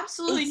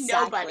 Absolutely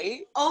nobody.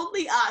 exactly.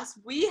 Only us.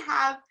 We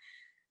have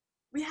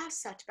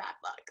such bad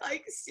luck.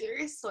 Like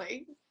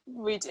seriously.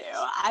 We do.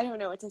 I don't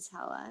know what to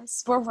tell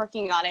us. We're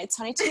working on it.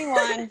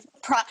 2021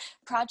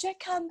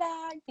 project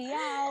comeback. Be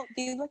out.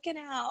 Be looking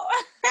out.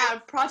 Yeah,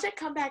 Project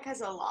Comeback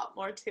has a lot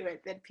more to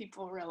it than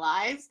people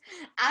realize.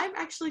 I'm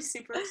actually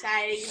super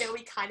excited.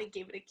 We kind of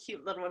gave it a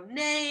cute little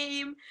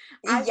name.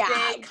 I've Yeah,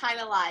 been kind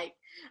of like,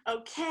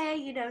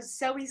 okay,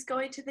 Zoe's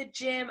going to the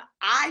gym.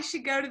 I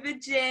should go to the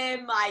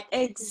gym. Like,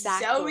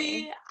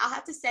 exactly. Zoe, I'll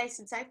have to say,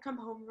 since I've come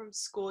home from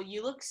school,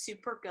 you look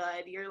super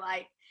good. You're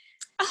like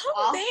Oh,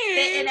 all fit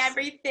and thanks.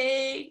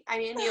 everything. I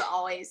mean, you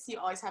always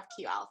have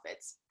cute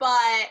outfits,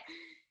 but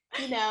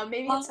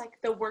maybe Well, it's like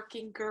the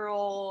working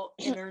girl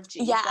energy,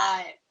 yeah.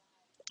 but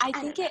I I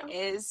don't think it know.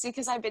 is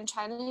because I've been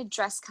trying to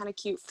dress kind of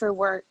cute for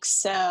work.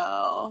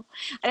 So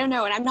I don't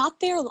know. And I'm not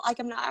there, like,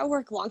 I'm not at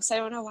work long, so I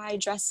don't know why I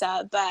dress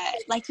up. But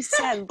like you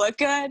said, look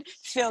good,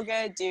 feel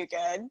good, do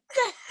good.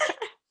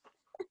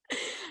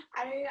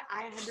 I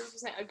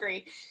 100%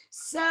 agree.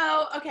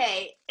 So,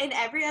 okay, in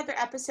every other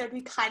episode,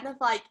 we kind of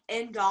like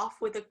end off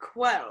with a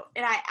quote.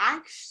 And I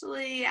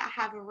actually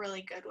have a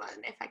really good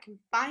one if I can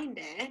find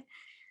it. It,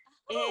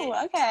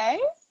 Oh, okay.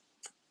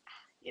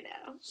 you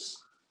know,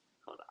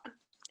 hold on.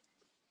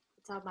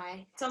 It's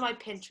on my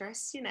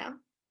Pinterest, you know.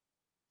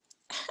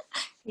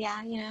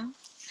 Yeah,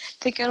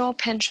 the good old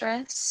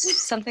Pinterest.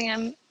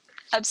 Something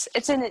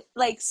it's in it,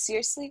 like,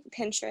 seriously,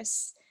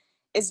 Pinterest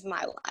is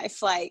my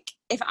life. Like,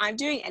 if I'm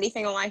doing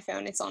anything on my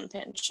phone, it's on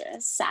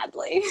Pinterest,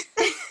 sadly.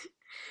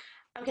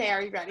 Okay,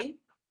 are you ready?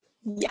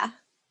 Yeah.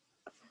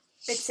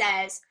 It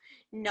says,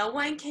 "No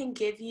one can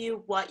give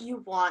you what you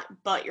want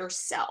but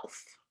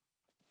yourself."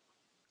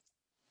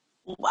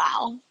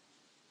 Wow.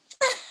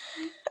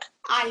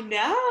 I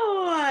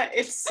know.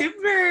 It's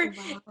super,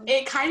 Wow.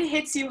 it kind of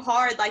hits you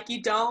hard. Like,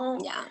 you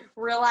don't Yeah.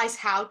 realize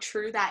how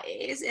true that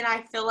is. And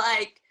I feel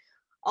like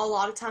a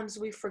lot of times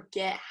we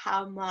forget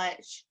how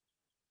much,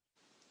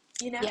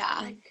 Yeah.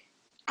 like,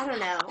 I don't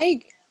know.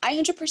 I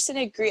 100%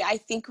 agree. I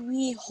think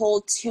we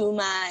hold too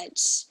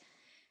much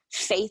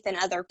faith in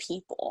other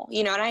people.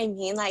 You know what I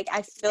mean? Like,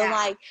 I feel Yeah.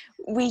 like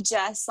we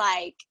just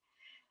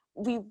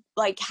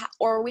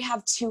or we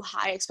have too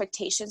high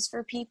expectations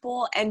for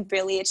people, and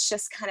really it's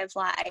just kind of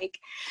like,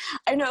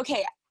 I don't know.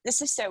 Okay,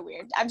 this is so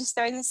weird. I'm just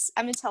throwing this.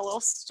 I'm gonna tell a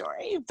little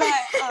story, but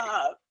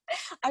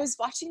I was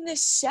watching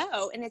this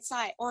show, and it's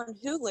like on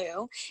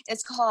Hulu.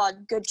 It's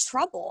called Good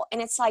Trouble,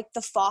 and it's like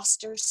the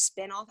Fosters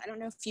spinoff. I don't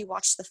know if you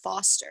watch the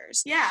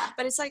Fosters, Yeah.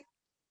 but it's like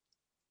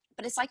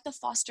the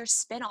Foster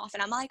spinoff,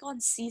 and I'm like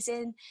on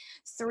season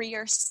 3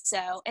 or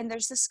so, and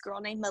there's this girl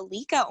named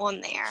Malika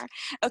on there.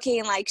 Okay,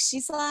 and like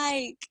she's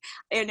like,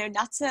 I don't know,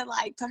 not to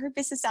like put her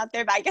business out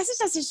there, but I guess it's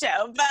just a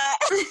show.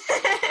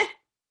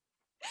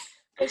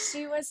 But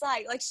she was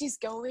like she's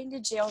going to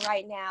jail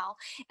right now,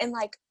 and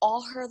like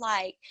all her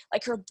like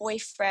her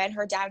boyfriend,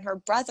 her dad, and her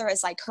brother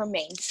is like her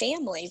main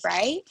family,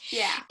 right?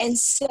 Yeah. And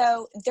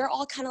so they're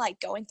all kind of like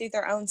going through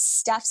their own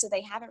stuff, so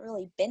they haven't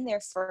really been there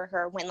for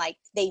her when like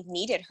they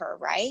needed her,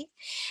 right?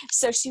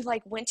 So she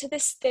like went to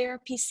this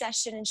therapy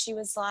session, and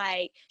she's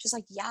like,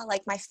 yeah,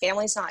 like my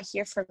family's not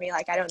here for me,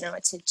 like I don't know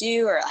what to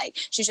do, or like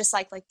she's just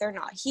like they're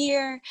not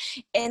here.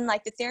 And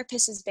like the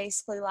therapist is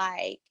basically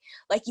like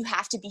you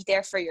have to be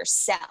there for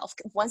yourself.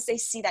 Once they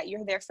see that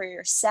you're there for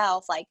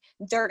yourself, like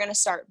they're going to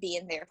start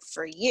being there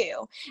for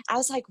you. I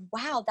was like,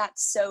 wow,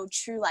 that's so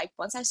true. Like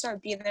once I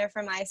start being there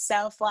for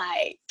myself,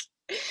 like,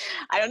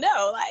 I don't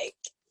know, like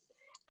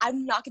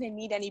I'm not going to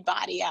need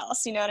anybody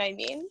else. You know what I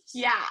mean?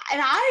 Yeah.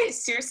 And I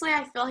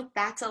feel like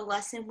that's a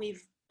lesson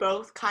we've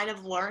both kind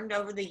of learned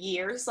over the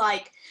years.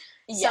 Like,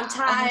 Yeah,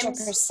 sometimes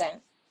 100%.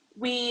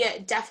 we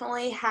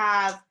definitely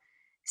have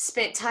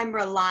spent time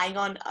relying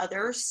on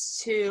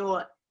others to,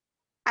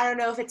 I don't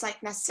know if it's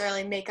like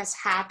necessarily make us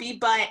happy,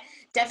 but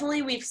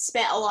definitely we've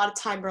spent a lot of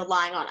time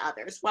relying on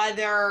others,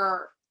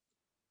 whether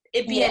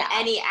it be in Yeah.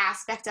 any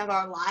aspect of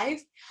our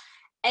life.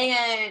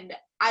 And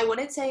I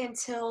wouldn't say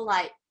until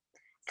like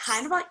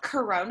kind of like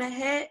Corona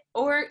hit,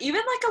 or even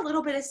like a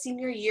little bit of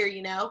senior year,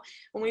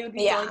 when we would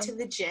be going Yeah. to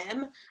the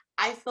gym,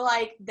 I feel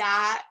like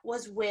that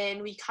was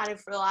when we kind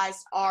of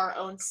realized our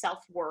own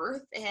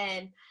self-worth,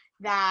 and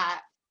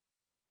that,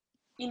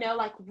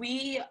 like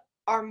we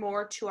are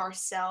more to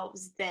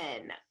ourselves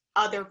than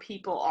other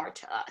people are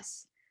to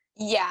us.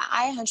 Yeah,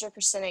 I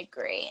 100%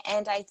 agree.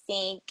 And I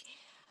think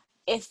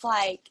if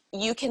like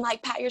you can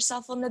like pat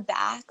yourself on the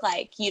back,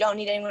 like you don't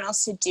need anyone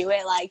else to do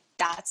it, like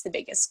that's the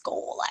biggest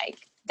goal. Like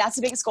that's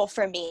the biggest goal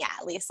for me,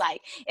 at least.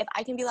 Like if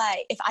I can be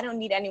like, if I don't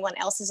need anyone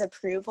else's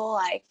approval,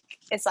 like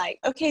it's like,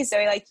 okay,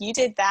 Zoe, like you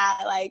did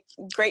that, like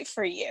great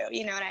for you.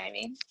 You know what I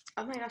mean?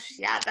 Oh my gosh,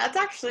 yeah, that's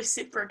actually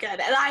super good.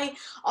 And I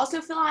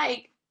also feel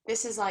like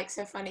this is like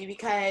so funny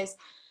because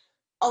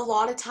a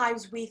lot of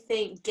times we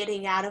think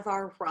getting out of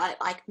our rut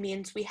like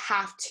means we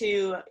have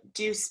to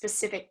do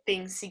specific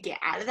things to get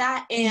out of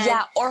that. And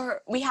Yeah,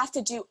 or we have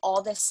to do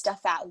all this stuff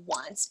at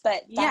once,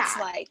 but that's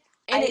yeah, like,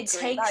 I and it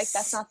agree, like that's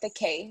takes, not the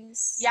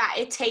case. yeah,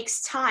 it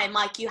takes time.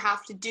 Like you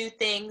have to do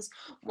things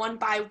one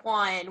by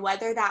one,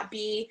 whether that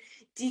be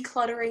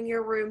decluttering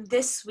your room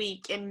this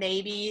week and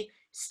maybe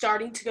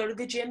starting to go to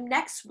the gym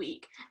next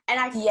week.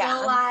 And I feel Yeah.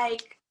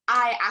 like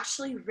I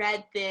actually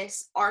read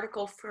this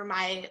article for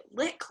my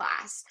lit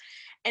class,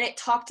 and it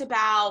talked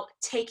about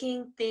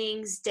taking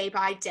things day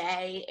by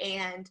day,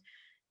 and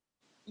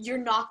you're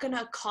not going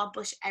to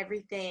accomplish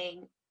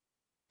everything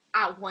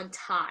at one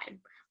time.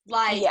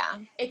 Like, Yeah,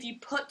 if you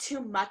put too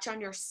much on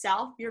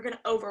yourself, you're going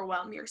to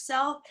overwhelm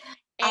yourself,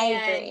 I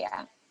agree. and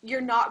Yeah. you're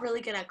not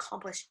really going to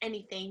accomplish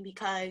anything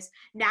because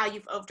now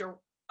you've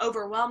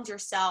overwhelmed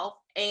yourself,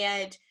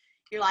 and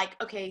you're like,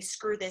 okay,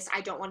 screw this.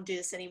 I don't want to do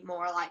this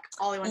anymore. Like,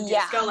 all I want to do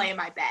is go Yeah. lay in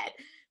my bed.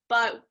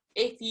 But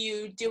if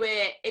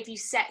you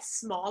set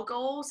small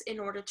goals in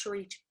order to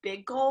reach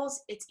big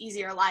goals, it's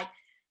easier. Like,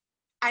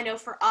 I know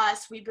for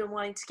us, we've been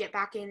wanting to get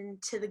back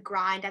into the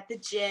grind at the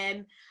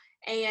gym.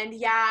 And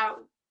yeah,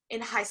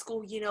 in high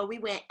school, you know, we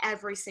went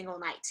every single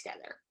night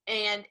together.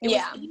 And it was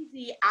Yeah.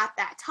 easy at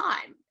that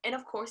time. And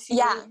of course, you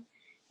Yeah. know,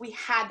 we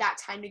had that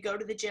time to go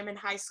to the gym in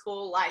high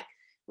school. Like,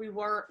 we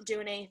weren't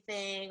doing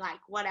anything, like,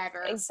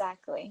 whatever.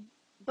 Exactly.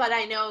 But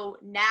I know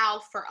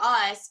now for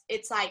us,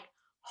 it's like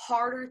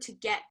harder to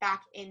get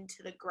back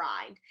into the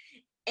grind.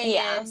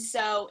 Yeah. And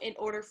so in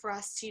order for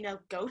us to, you know,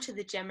 go to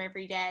the gym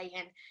every day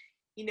and,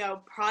 you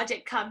know,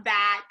 project come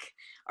back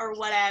or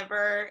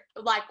whatever,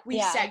 like we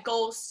Yeah. set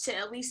goals to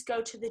at least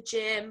go to the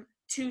gym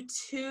 2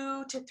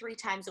 to 3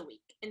 times a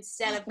week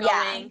instead of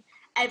Yeah. going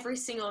every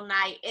single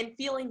night and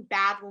feeling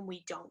bad when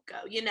we don't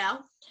go, you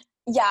know?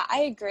 Yeah,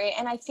 I agree.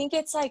 And I think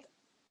it's like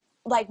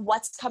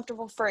what's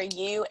comfortable for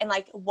you and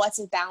like what's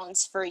a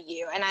balance for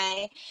you.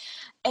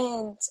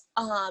 And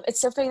it's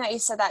so funny that you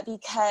said that,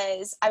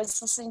 because I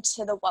was listening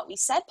to the What We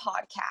Said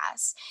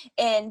podcast,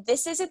 and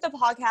this isn't the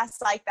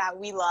podcast like that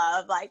we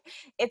love. Like,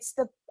 it's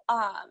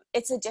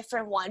a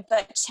different one,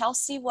 but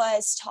Chelsea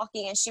was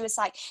talking and she was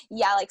like,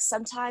 yeah, like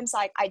sometimes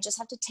like I just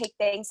have to take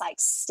things like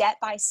step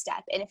by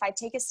step. And if I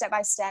take it step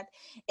by step,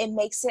 it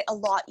makes it a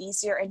lot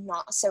easier and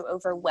not so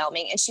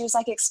overwhelming. And she was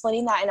like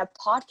explaining that in a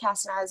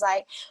podcast. And I was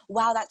like,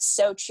 wow, that's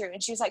so true.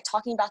 And she was like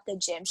talking about the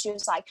gym. She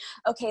was like,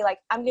 okay, like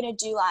I'm going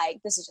to do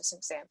like, this is just an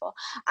example.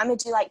 I'm going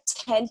to do like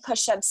 10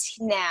 push-ups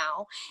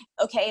now.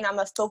 Okay. And I'm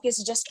going to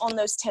focus just on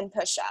those 10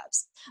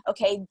 push-ups.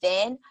 Okay.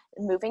 Then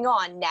moving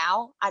on,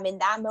 now I'm in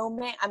that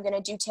moment, I'm going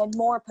to do 10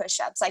 more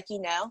push-ups, like, you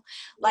know,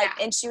 like,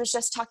 Yeah. and she was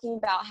just talking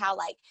about how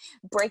like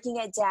breaking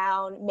it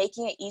down,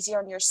 making it easier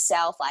on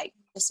yourself, like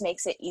just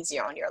makes it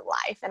easier on your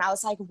life. And I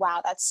was like,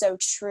 wow, that's so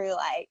true.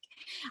 Like,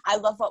 I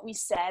love What We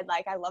Said.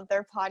 Like, I love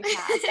their podcast.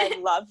 I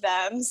love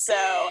them.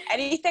 So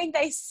anything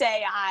they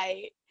say,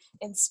 I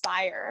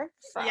inspire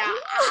from. Yeah,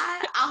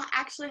 I'll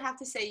actually have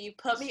to say you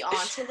put me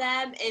onto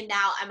them, and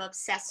now I'm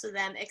obsessed with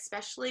them,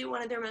 especially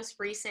one of their most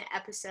recent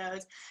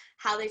episodes,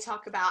 how they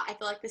talk about, I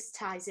feel like this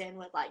ties in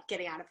with like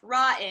getting out of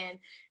rut and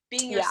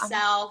being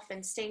yourself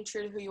and staying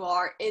true to who you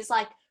are, is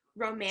like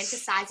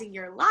romanticizing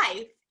your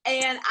life.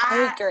 And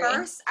I at agree.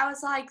 first I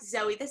was like,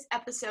 Zoe, this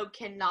episode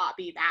cannot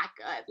be that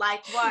good.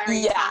 Like, what are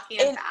you Yeah, talking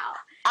and about?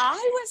 I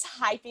was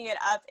hyping it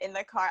up in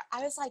the car.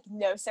 I was like,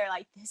 no, sir,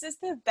 like, this is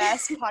the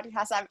best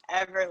podcast I've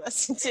ever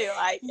listened to.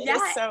 Like, it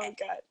is so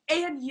good.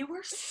 And you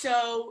were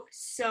so,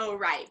 so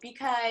right.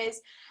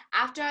 Because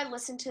after I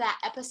listened to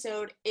that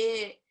episode,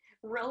 it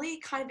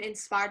really kind of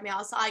inspired me. I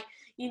was like,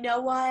 you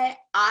know what?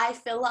 I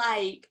feel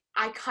like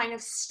I kind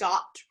of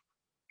stopped.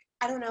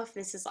 I don't know if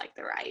this is like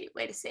the right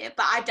way to say it,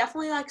 but I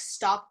definitely like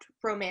stopped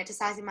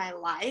romanticizing my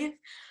life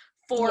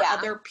for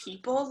other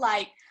people.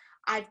 Like,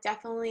 I've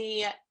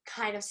definitely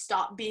kind of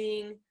stopped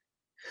being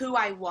who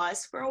I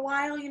was for a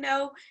while, you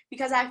know,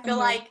 because I feel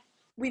like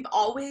we've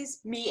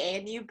always, me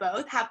and you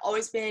both, have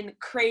always been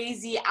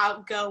crazy,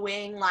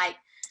 outgoing, like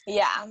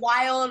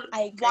wild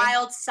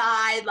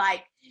side,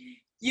 like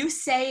you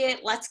say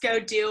it, let's go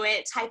do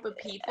it type of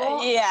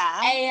people.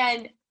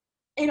 And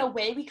in a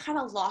way, we kind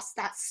of lost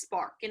that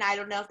spark. And I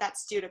don't know if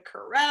that's due to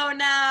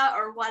Corona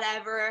or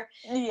whatever.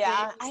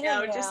 Yeah, I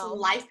don't know. Just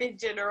life in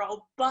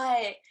general.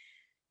 But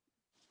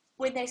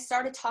when they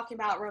started talking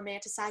about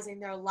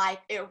romanticizing their life,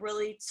 it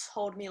really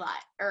told me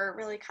like, or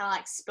really kind of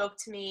like spoke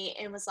to me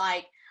and was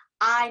like,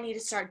 I need to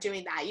start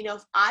doing that. You know,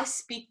 if I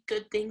speak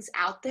good things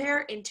out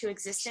there into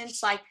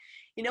existence, like,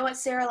 you know what,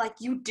 Sarah, like,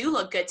 you do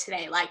look good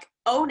today. Like,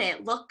 own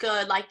it, look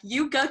good. Like,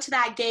 you go to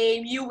that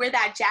game, you wear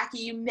that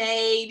jacket you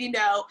made, you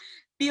know,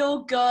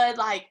 feel good.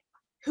 Like,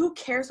 who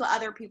cares what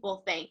other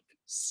people think?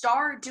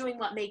 Start doing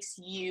what makes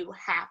you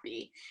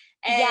happy.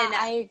 And yeah,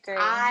 I agree.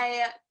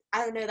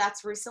 I don't know,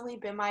 that's recently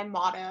been my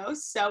motto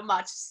so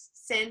much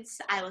since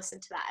I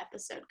listened to that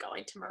episode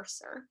going to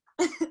Mercer.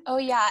 Oh,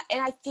 yeah.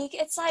 And I think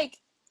it's like,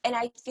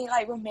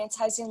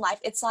 romanticizing life,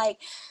 it's like,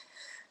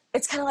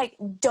 it's kind of like,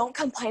 don't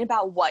complain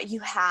about what you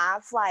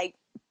have, like,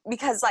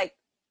 because like,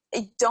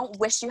 don't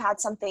wish you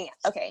had something.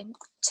 Okay,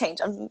 change.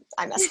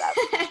 I messed up.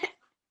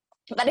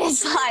 But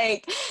it's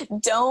like,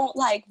 don't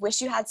like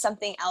wish you had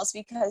something else,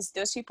 because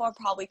those people are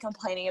probably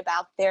complaining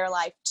about their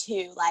life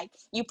too. Like,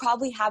 you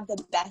probably have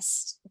the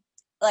best,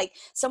 like,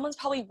 someone's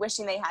probably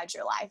wishing they had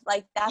your life.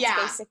 Like, that's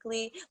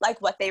basically like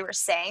what they were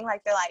saying.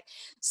 Like, they're like,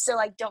 so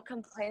like, don't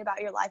complain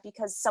about your life,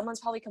 because someone's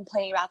probably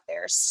complaining about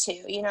theirs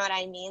too. You know what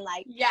I mean?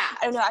 Like,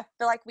 I don't know. I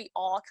feel like we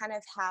all kind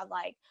of have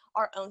like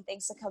our own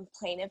things to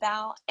complain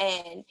about,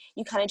 and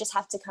you kind of just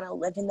have to kind of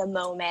live in the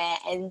moment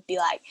and be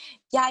like,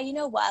 yeah, you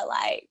know what?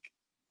 Like,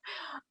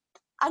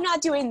 I'm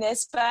not doing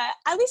this, but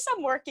at least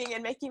I'm working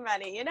and making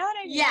money. You know what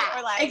I mean? Yeah,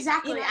 or like,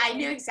 exactly. You know I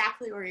knew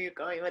exactly where you're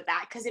going with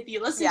that, because if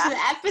you listen to the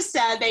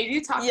episode, they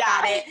do talk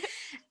about it.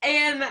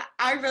 And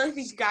I really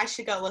think you guys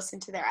should go listen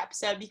to their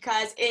episode,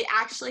 because it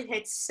actually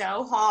hits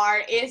so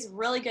hard. It is a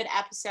really good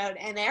episode,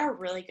 and they are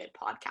really good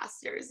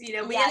podcasters. You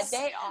know,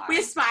 they are. We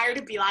aspire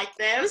to be like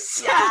them.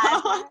 So.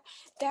 Yeah,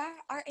 they're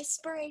our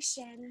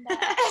inspiration.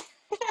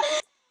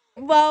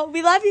 Well,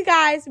 we love you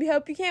guys. We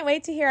hope you can't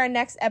wait to hear our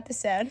next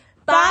episode.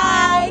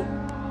 Bye.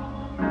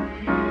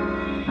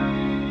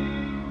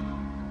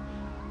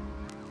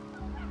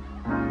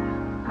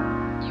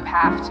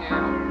 have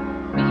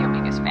to be your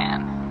biggest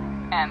fan.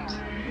 And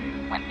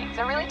when things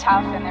are really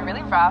tough and they're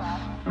really rough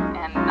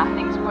and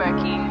nothing's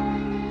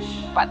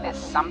working, but there's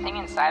something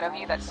inside of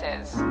you that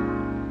says,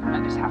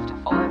 I just have to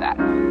follow that.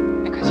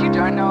 Because you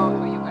don't know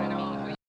who you're going to